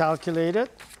is calculated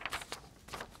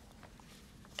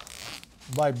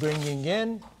by bringing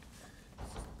in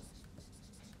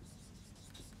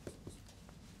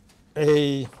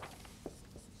a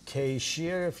K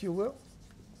shear, if you will,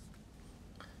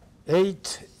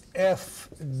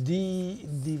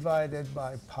 8FD divided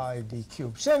by pi d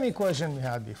cubed. Same equation we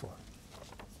had before,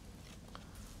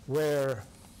 where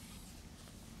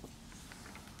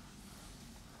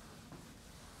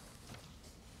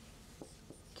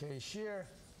K shear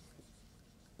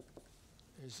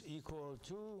is equal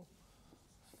to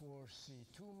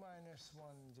 4C2 minus 1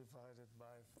 divided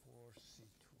by 4C2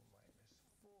 minus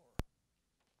 4.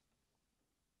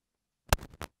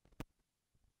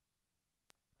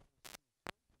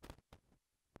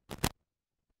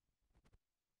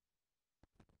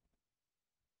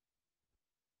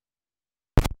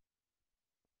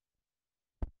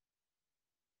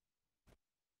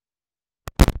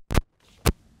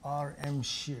 Rm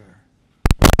shear,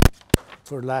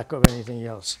 for lack of anything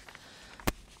else.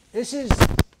 This is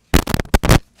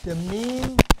the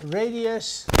mean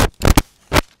radius,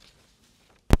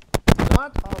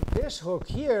 not of this hook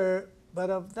here, but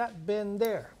of that bend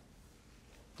there.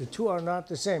 The two are not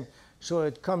the same. So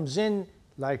it comes in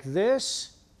like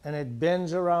this, and it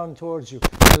bends around towards you.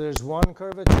 So there's one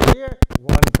curvature here,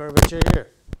 one curvature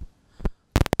here.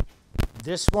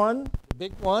 This one, the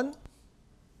big one,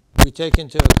 we take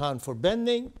into account for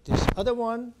bending. This other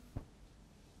one,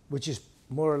 which is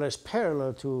more or less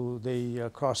parallel to the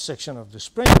cross-section of the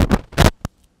spring,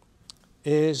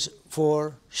 is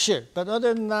for shear. But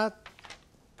other than that,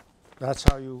 that's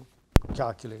how you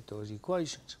calculate those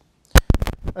equations.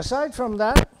 Aside from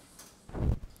that,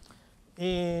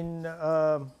 in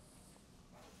the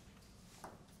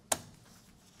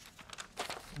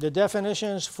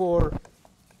definitions for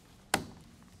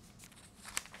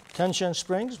tension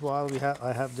springs, while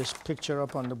I have this picture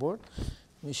up on the board,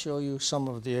 let me show you some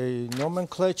of the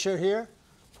nomenclature here.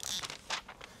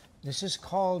 This is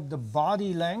called the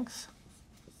body length,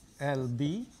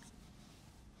 LB.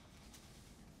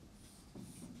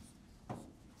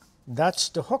 That's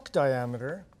the hook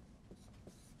diameter,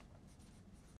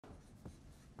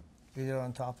 either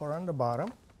on top or on the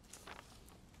bottom.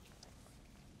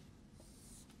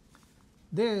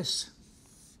 This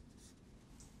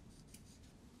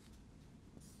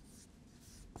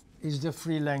is the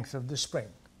free length of the spring.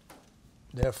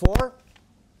 Therefore,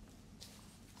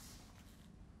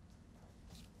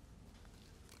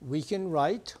 we can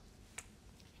write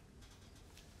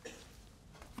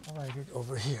it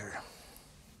over here.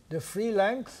 The free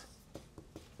length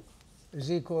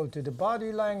is equal to the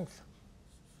body length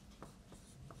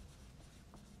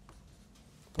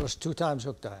plus 2 times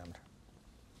hook diameter.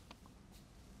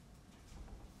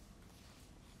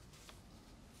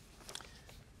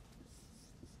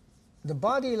 The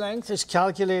body length is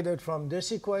calculated from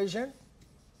this equation.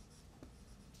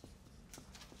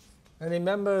 And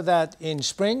remember that in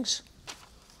springs,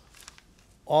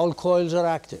 all coils are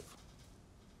active.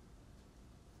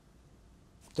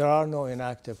 There are no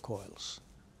inactive coils.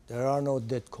 There are no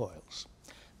dead coils.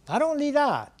 Not only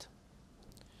that,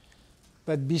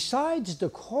 but besides the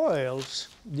coils,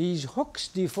 these hooks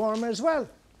deform as well.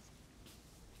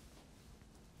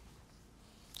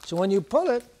 So when you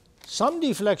pull it, some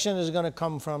deflection is going to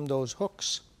come from those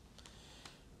hooks.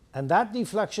 And that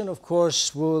deflection, of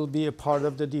course, will be a part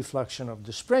of the deflection of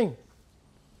the spring.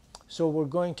 So we're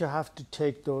going to have to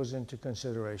take those into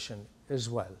consideration as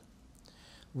well.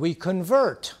 We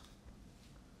convert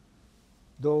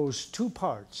those two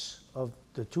parts of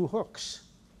the two hooks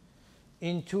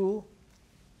into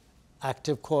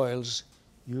active coils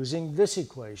using this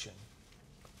equation.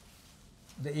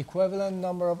 The equivalent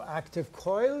number of active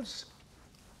coils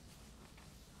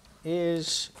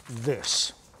is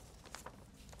this.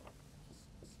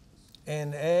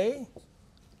 NA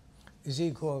is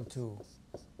equal to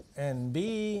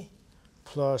NB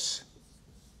plus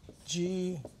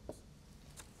G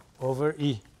over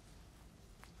E.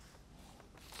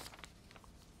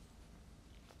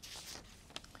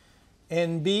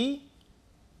 NB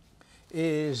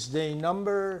is the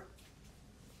number,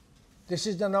 this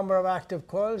is the number of active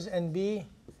coils, NB,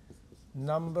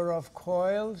 number of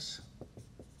coils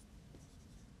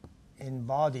in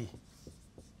body.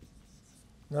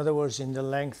 In other words, in the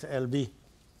length LB.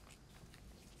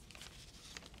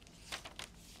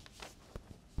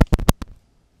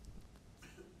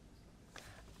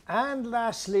 And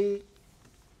lastly,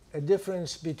 a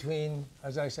difference between,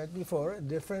 as I said before, a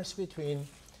difference between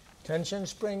tension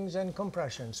springs and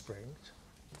compression springs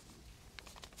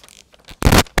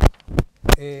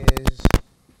is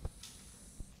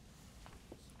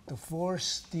the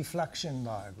force deflection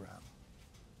diagram.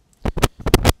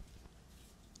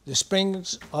 The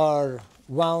springs are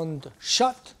wound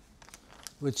shut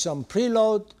with some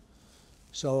preload,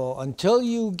 so until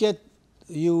you get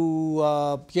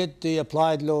the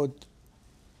applied load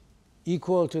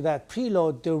equal to that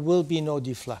preload, there will be no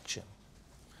deflection.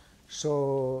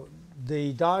 So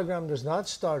the diagram does not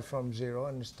start from 0,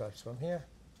 and it starts from here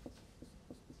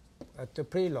at the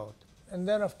preload. And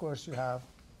then, of course, you have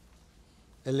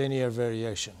a linear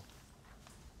variation.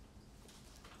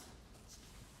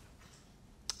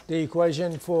 The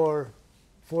equation for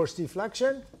force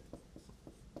deflection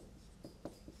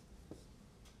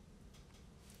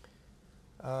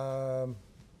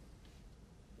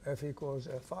F equals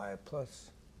Fi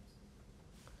plus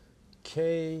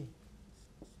K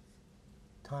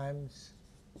times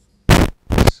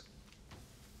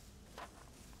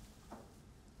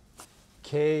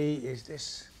K is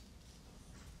this.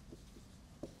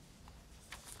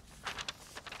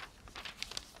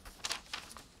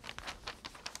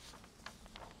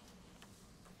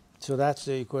 So that's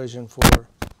the equation for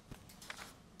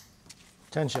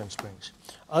tension springs.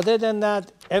 Other than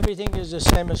that, everything is the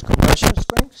same as compression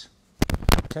springs.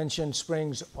 Tension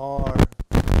springs are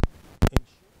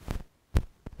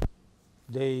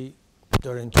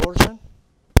they're in torsion,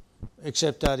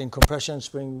 except that in compression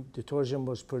spring, the torsion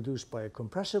was produced by a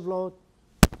compressive load.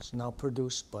 It's now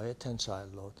produced by a tensile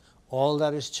load. All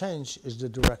that is changed is the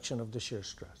direction of the shear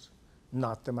stress,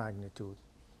 not the magnitude.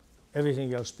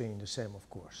 Everything else being the same, of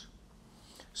course.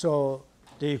 So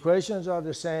the equations are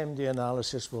the same. The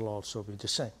analysis will also be the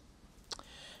same.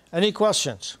 Any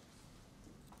questions?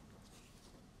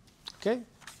 Okay,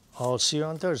 I'll see you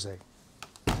on Thursday.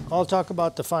 I'll talk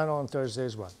about the final on Thursday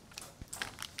as well.